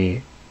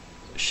the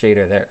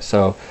shader there.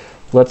 So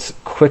let's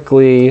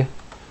quickly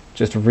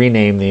just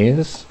rename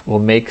these. We'll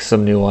make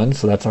some new ones.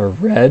 So that's our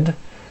red.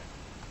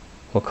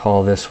 We'll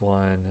call this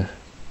one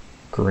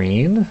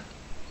green.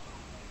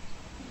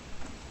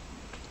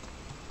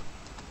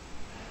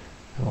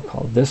 And we'll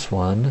call this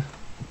one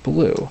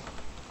blue.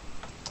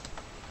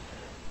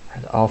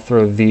 And I'll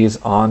throw these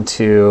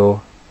onto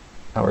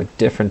our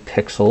different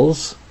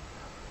pixels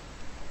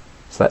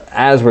so that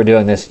as we're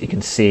doing this, you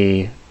can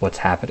see what's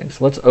happening.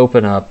 So let's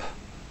open up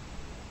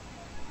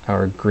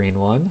our green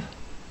one.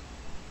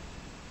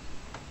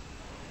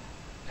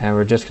 And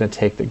we're just going to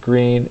take the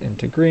green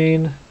into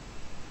green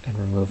and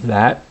remove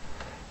that.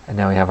 And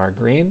now we have our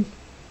green.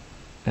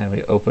 And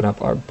we open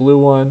up our blue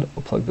one.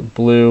 We'll plug the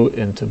blue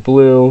into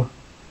blue.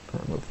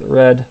 Remove the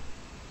red.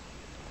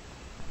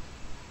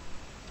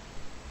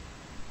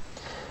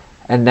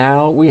 And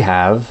now we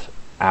have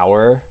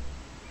our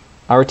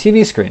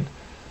TV screen.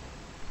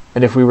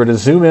 And if we were to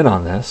zoom in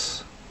on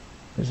this,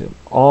 zoom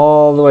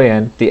all the way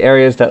in, the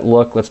areas that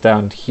look, let's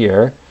down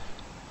here,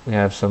 we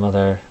have some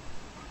other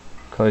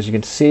colors. You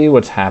can see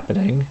what's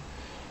happening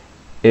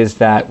is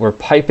that we're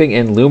piping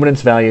in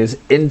luminance values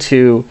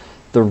into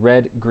the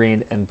red,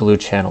 green, and blue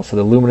channel. So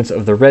the luminance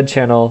of the red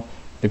channel,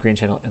 the green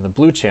channel, and the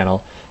blue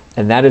channel,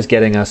 and that is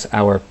getting us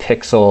our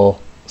pixel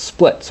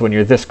split. So when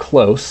you're this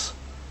close,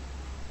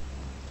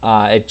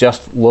 it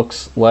just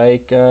looks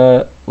like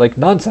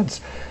nonsense.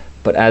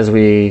 But as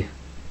we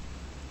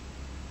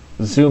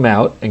zoom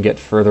out and get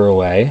further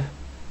away,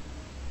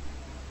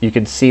 you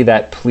can see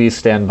that please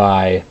stand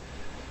by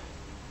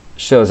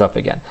shows up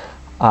again.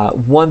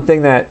 One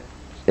thing that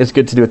is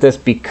good to do with this,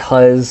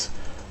 because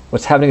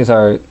what's happening is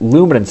our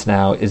luminance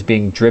now is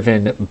being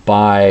driven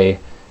by,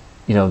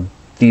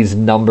 these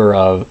number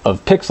of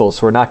pixels,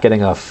 so we're not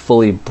getting a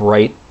fully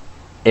bright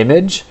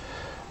image.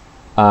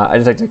 I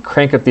just like to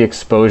crank up the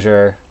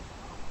exposure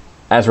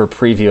as we're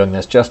previewing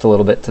this just a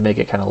little bit to make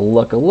it kind of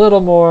look a little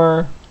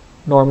more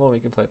normal. We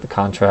can play with the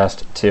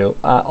contrast too.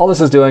 All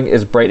this is doing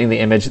is brightening the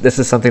image. This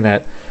is something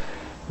that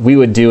we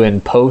would do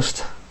in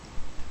post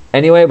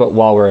anyway, but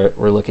while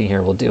we're looking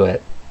here, we'll do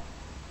it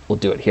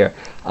here.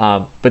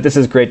 But this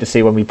is great to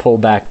see when we pull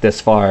back this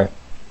far,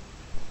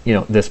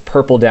 this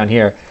purple down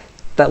here,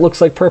 that looks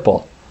like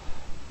purple.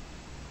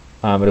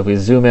 But if we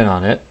zoom in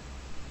on it,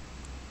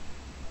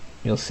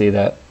 you'll see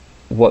that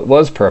what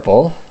was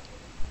purple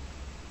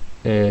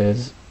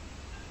is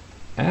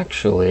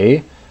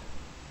actually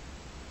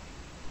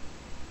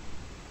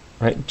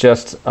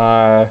just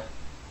our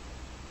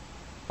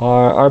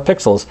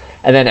pixels.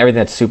 And then everything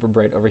that's super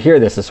bright over here,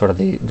 this is sort of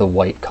the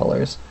white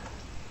colors.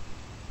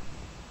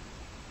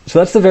 So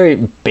that's the very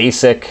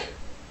basic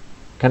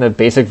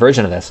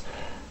version of this.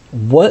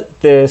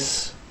 What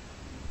this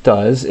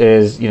does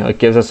is, it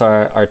gives us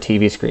our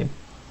TV screen.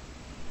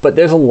 But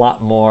there's a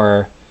lot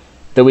more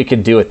that we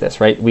can do with this,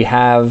 right? We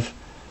have,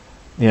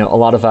 a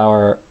lot of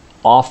our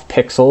off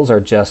pixels are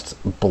just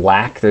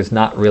black. There's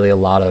not really a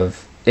lot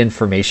of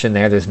information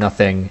there. There's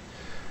nothing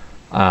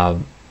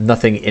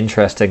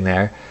interesting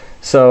there.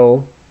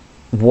 So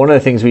one of the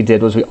things we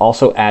did was we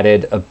also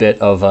added a bit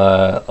of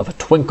a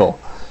twinkle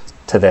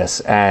to this,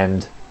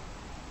 and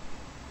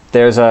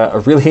there's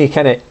a really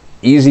kind of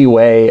easy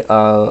way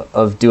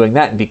of doing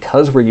that. And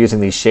because we're using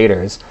these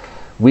shaders,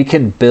 we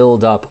can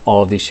build up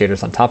all of these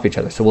shaders on top of each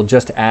other. So we'll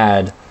just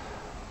add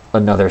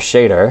another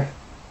shader.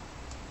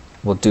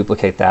 We'll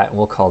duplicate that, and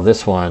we'll call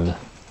this one,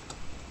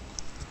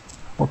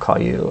 we'll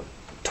call you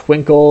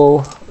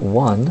Twinkle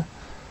 1.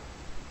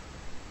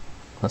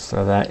 Let's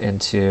throw that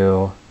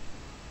into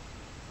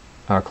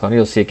our clone.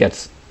 You'll see it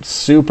gets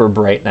super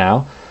bright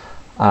now.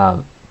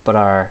 But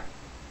our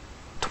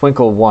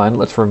Twinkle 1,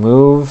 let's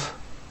remove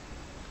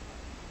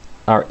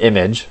our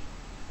image.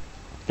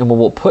 And what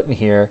we'll put in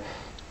here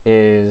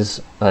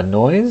is a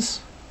noise.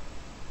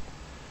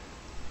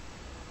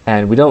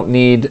 And we don't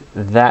need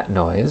that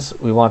noise.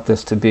 We want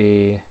this to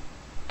be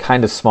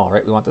kind of small,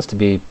 right? We want this to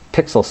be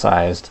pixel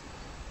sized.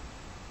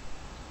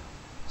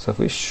 So if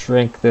we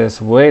shrink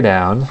this way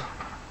down,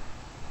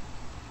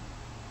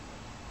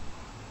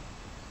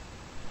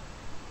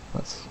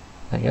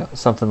 there you go,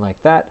 something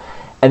like that.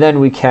 And then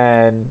we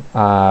can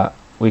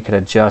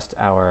adjust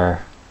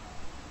our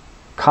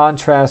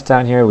contrast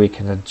down here. We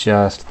can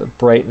adjust the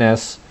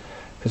brightness,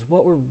 because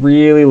what we're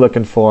really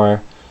looking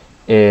for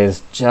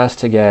is just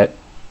to get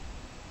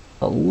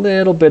a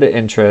little bit of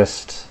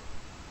interest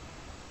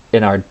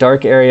in our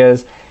dark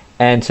areas,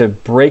 and to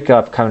break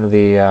up kind of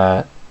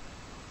the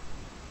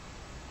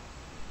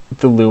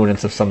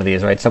luminance of some of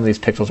these, right? Some of these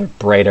pixels are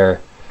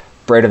brighter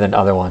than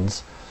other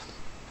ones.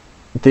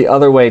 The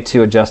other way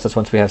to adjust this,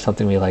 once we have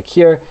something we like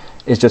here,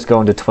 is just go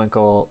into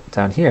Twinkle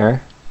down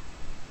here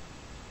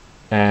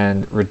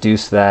and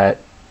reduce that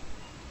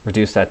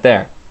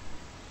there.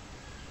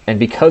 And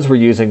because we're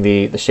using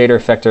the shader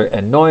effector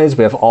and noise,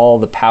 we have all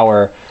the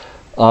power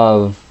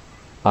of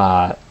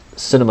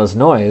Cinema's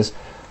noise.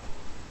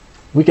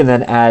 We can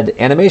then add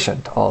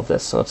animation to all of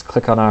this. So let's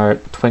click on our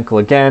Twinkle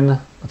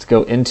again. Let's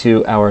go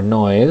into our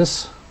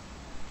noise.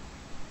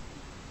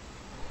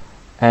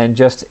 And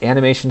just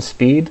animation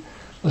speed.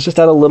 Let's just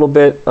add a little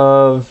bit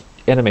of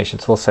animation.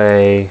 So we'll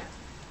say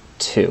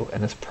 2.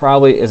 And this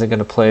probably isn't going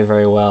to play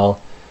very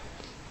well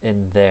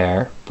in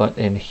there. But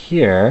in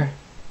here,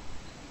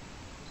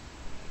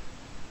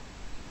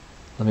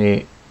 let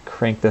me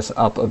crank this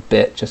up a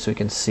bit just so we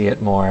can see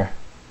it more.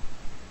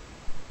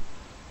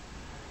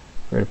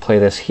 We're going to play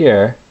this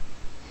here.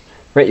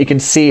 Right, you can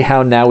see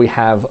how now we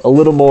have a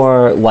little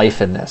more life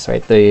in this,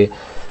 right?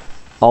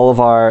 All of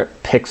our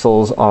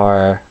pixels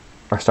are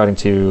starting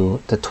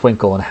to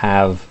twinkle and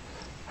have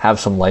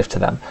some life to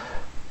them.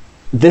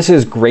 This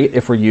is great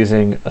if we're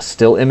using a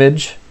still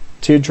image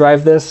to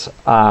drive this,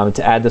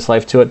 to add this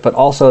life to it, but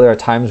also there are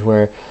times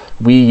where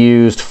we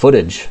used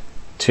footage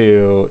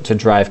to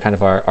drive kind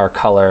of our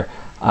color,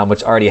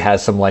 which already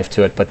has some life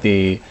to it, but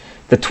the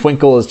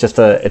twinkle is just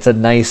it's a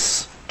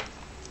nice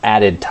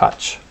added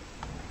touch.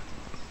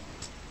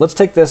 Let's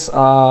take this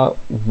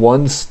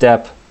one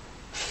step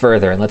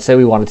further, and let's say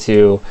we wanted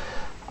to,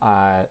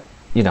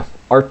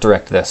 art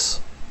direct this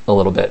a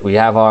little bit. We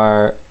have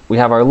our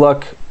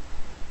look,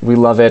 we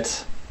love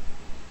it,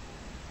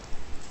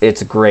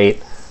 it's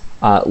great.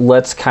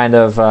 Let's kind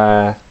of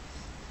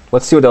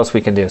let's see what else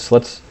we can do. So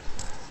let's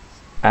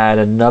add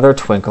another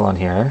twinkle on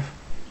here.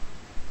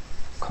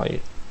 Call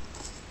you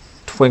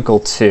Twinkle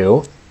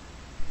 2,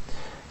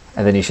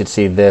 and then you should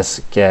see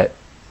this get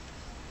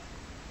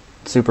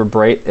super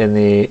bright in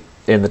the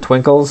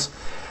twinkles.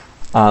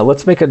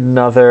 Let's make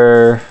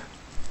another.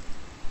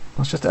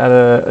 Let's just add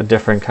a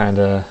different kind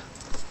of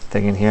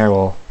thing in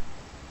here.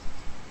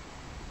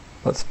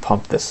 Let's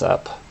pump this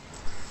up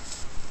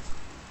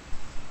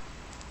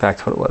back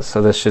to what it was.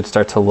 So this should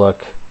start to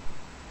look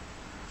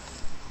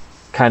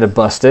kind of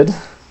busted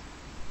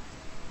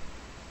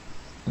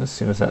as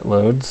soon as that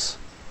loads.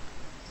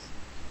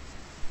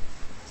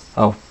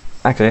 Oh,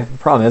 actually, the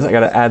problem is I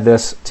got to add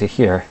this to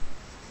here.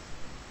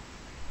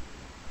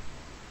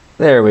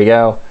 There we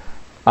go.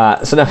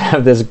 So now I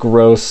have this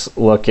gross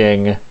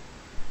looking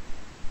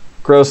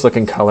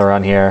color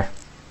on here.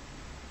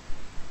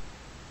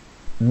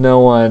 No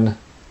one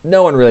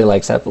really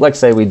likes that, but let's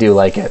say we do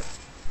like it.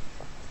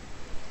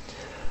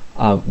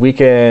 We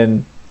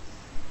can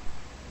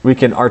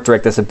art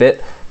direct this a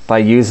bit by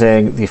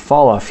using the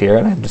fall off here,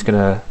 and I'm just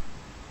gonna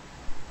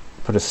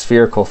put a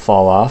spherical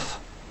fall off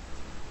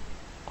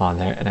on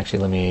there. And actually,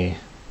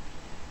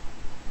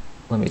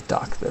 let me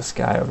dock this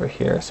guy over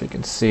here so you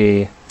can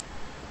see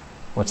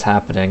what's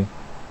happening.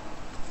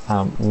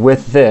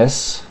 With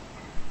this,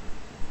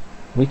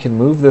 we can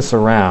move this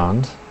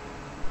around.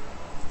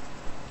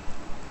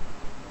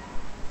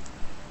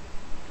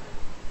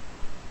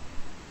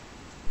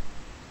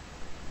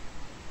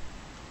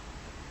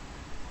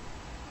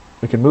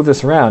 We can move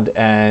this around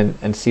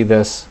and see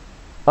this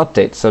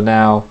update. So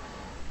now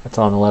That's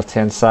on the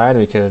left-hand side.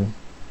 We could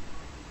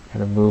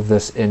kind of move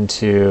this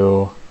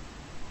into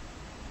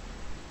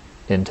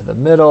the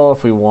middle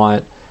if we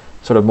want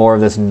sort of more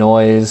of this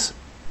noise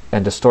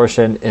and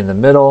distortion in the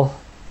middle.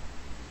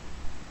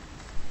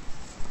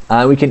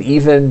 We can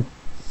even,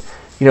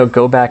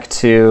 go back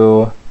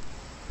to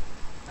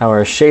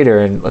our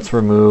shader, and let's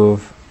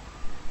remove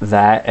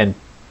that and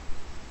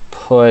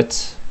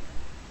put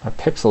our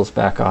pixels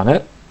back on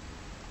it.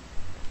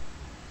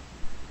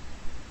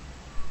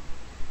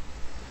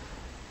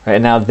 Right,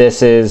 and now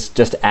this is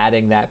just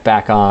adding that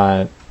back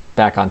on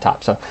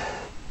top. So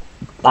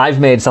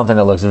I've made something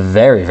that looks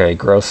very, very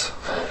gross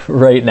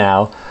right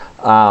now,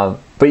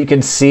 but you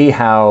can see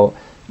how,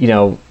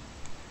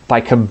 by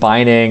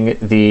combining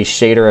the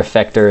shader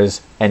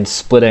effectors and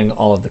splitting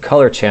all of the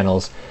color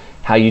channels,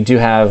 how you do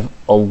have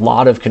a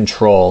lot of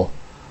control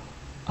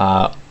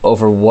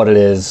over what it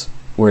is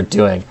we're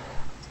doing.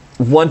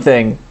 One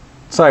thing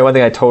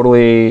I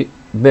totally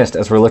missed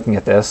as we're looking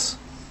at this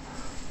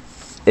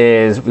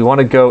is we want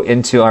to go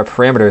into our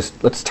parameters.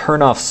 Let's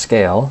turn off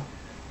scale.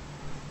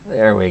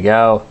 There we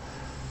go.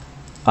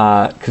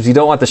 Because you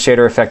don't want the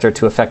shader effector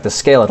to affect the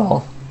scale at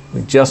all.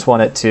 We just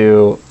want it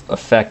to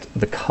affect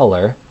the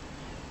color.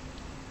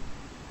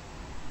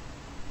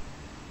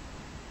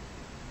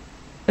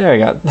 There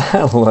you go.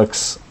 That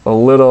looks a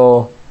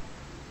little...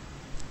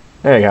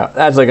 There you go.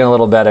 That's looking a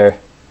little better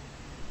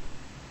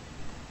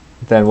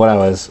than what I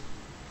was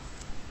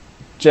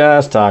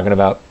just talking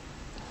about.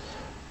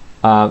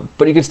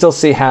 But you can still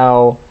see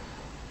how,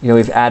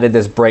 we've added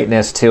this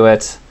brightness to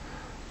it,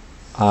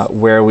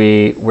 where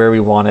we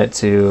want it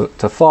to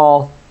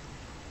fall.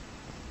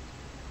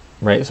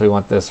 Right, so we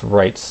want this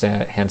right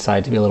hand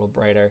side to be a little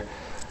brighter.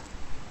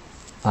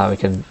 We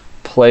can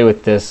play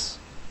with this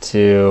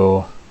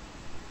to,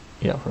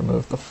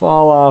 remove the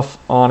fall off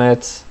on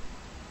it.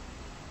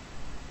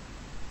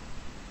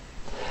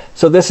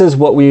 So this is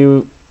what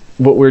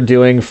we're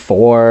doing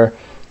for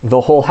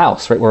the whole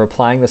house, right? We're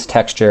applying this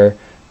texture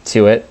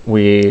to it.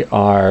 We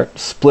are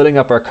splitting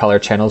up our color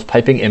channels,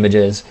 piping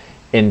images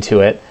into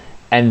it,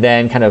 and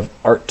then kind of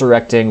art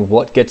directing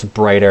what gets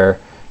brighter,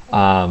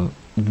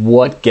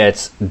 what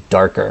gets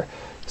darker.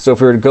 So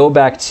if we were to go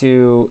back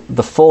to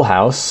the full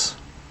house,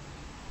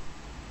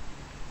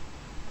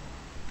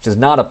 which is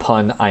not a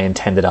pun I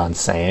intended on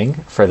saying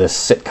for this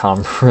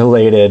sitcom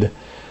related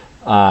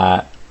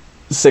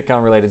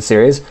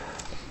series,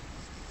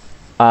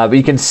 but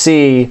you can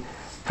see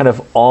kind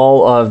of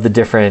all of the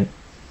different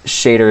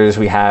shaders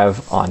we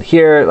have on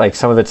here. Like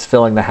some of it's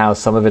filling the house,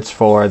 some of it's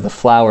for the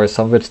flowers,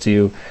 some of it's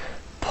to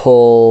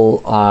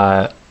pull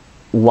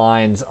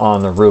lines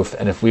on the roof.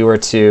 And if we were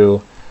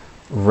to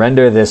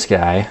render this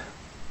guy,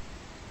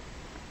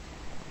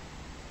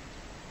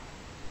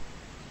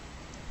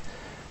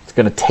 it's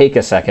going to take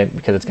a second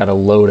because it's got to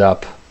load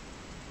up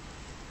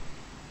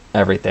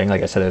everything.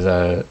 Like I said,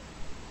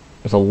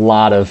 there's a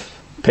lot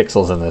of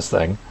pixels in this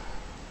thing.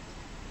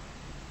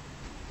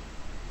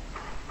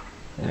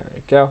 There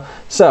we go.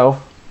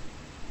 So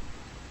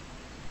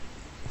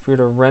if we were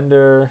to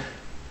render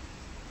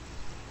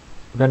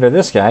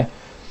this guy,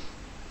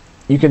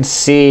 you can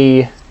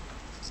see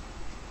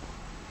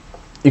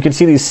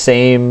these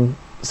same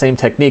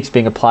techniques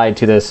being applied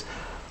to this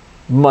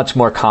much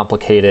more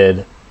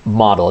complicated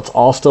model. It's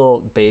all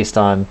still based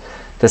on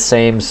the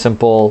same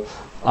simple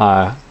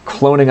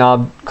cloning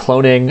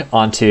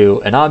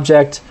onto an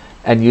object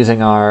and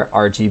using our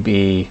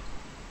RGB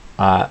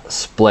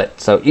split.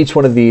 So each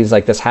one of these,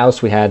 like this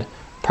house, we had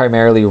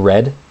primarily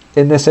red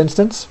in this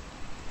instance.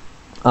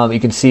 You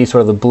can see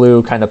sort of the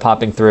blue kind of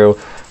popping through,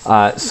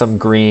 some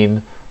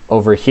green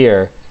over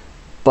here.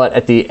 But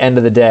at the end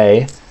of the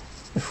day,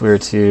 if we were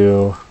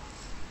to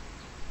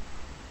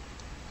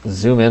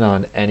zoom in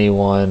on any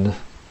one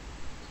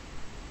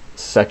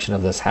section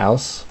of this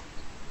house,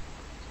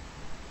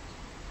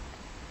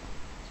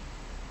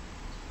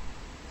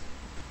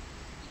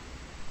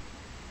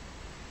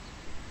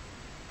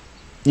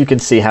 you can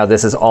see how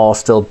this is all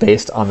still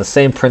based on the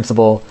same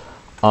principle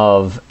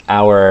of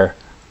our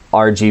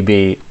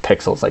RGB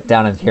pixels. Like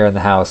down in here in the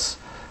house,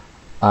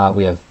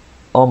 we have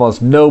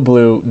almost no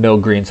blue, no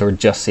green, so we're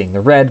just seeing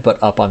the red,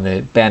 but up on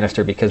the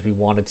banister because we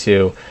wanted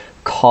to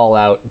call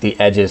out the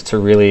edges to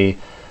really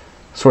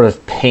sort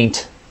of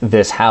paint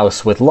this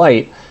house with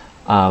light.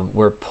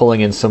 We're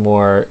pulling in some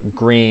more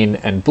green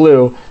and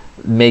blue,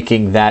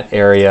 making that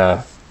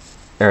area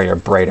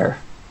brighter.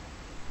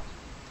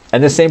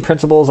 And the same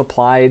principle is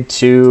applied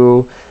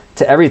to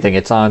everything.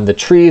 It's on the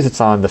trees, it's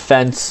on the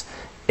fence,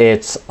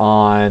 it's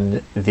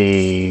on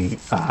the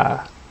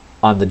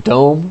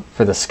dome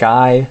for the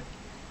sky.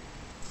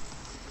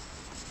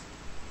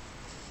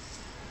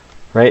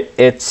 Right?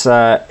 It's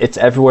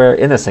everywhere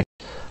in this thing.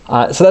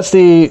 So that's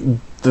the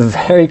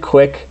very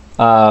quick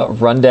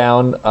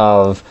rundown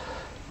of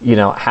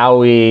how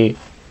we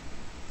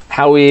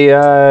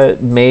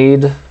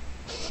made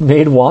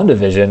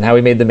WandaVision, how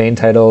we made the main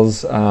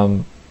titles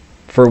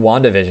for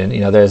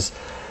WandaVision.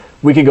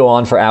 We could go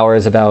on for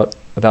hours about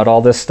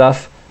all this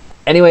stuff.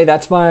 Anyway,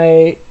 that's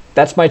my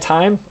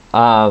time.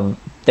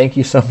 thank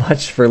you so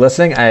much for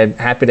listening. I'm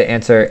happy to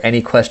answer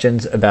any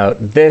questions about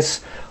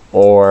this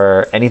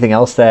or anything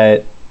else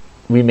that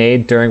we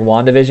made during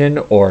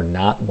WandaVision or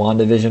not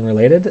WandaVision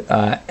related.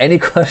 Any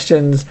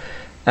questions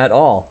at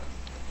all.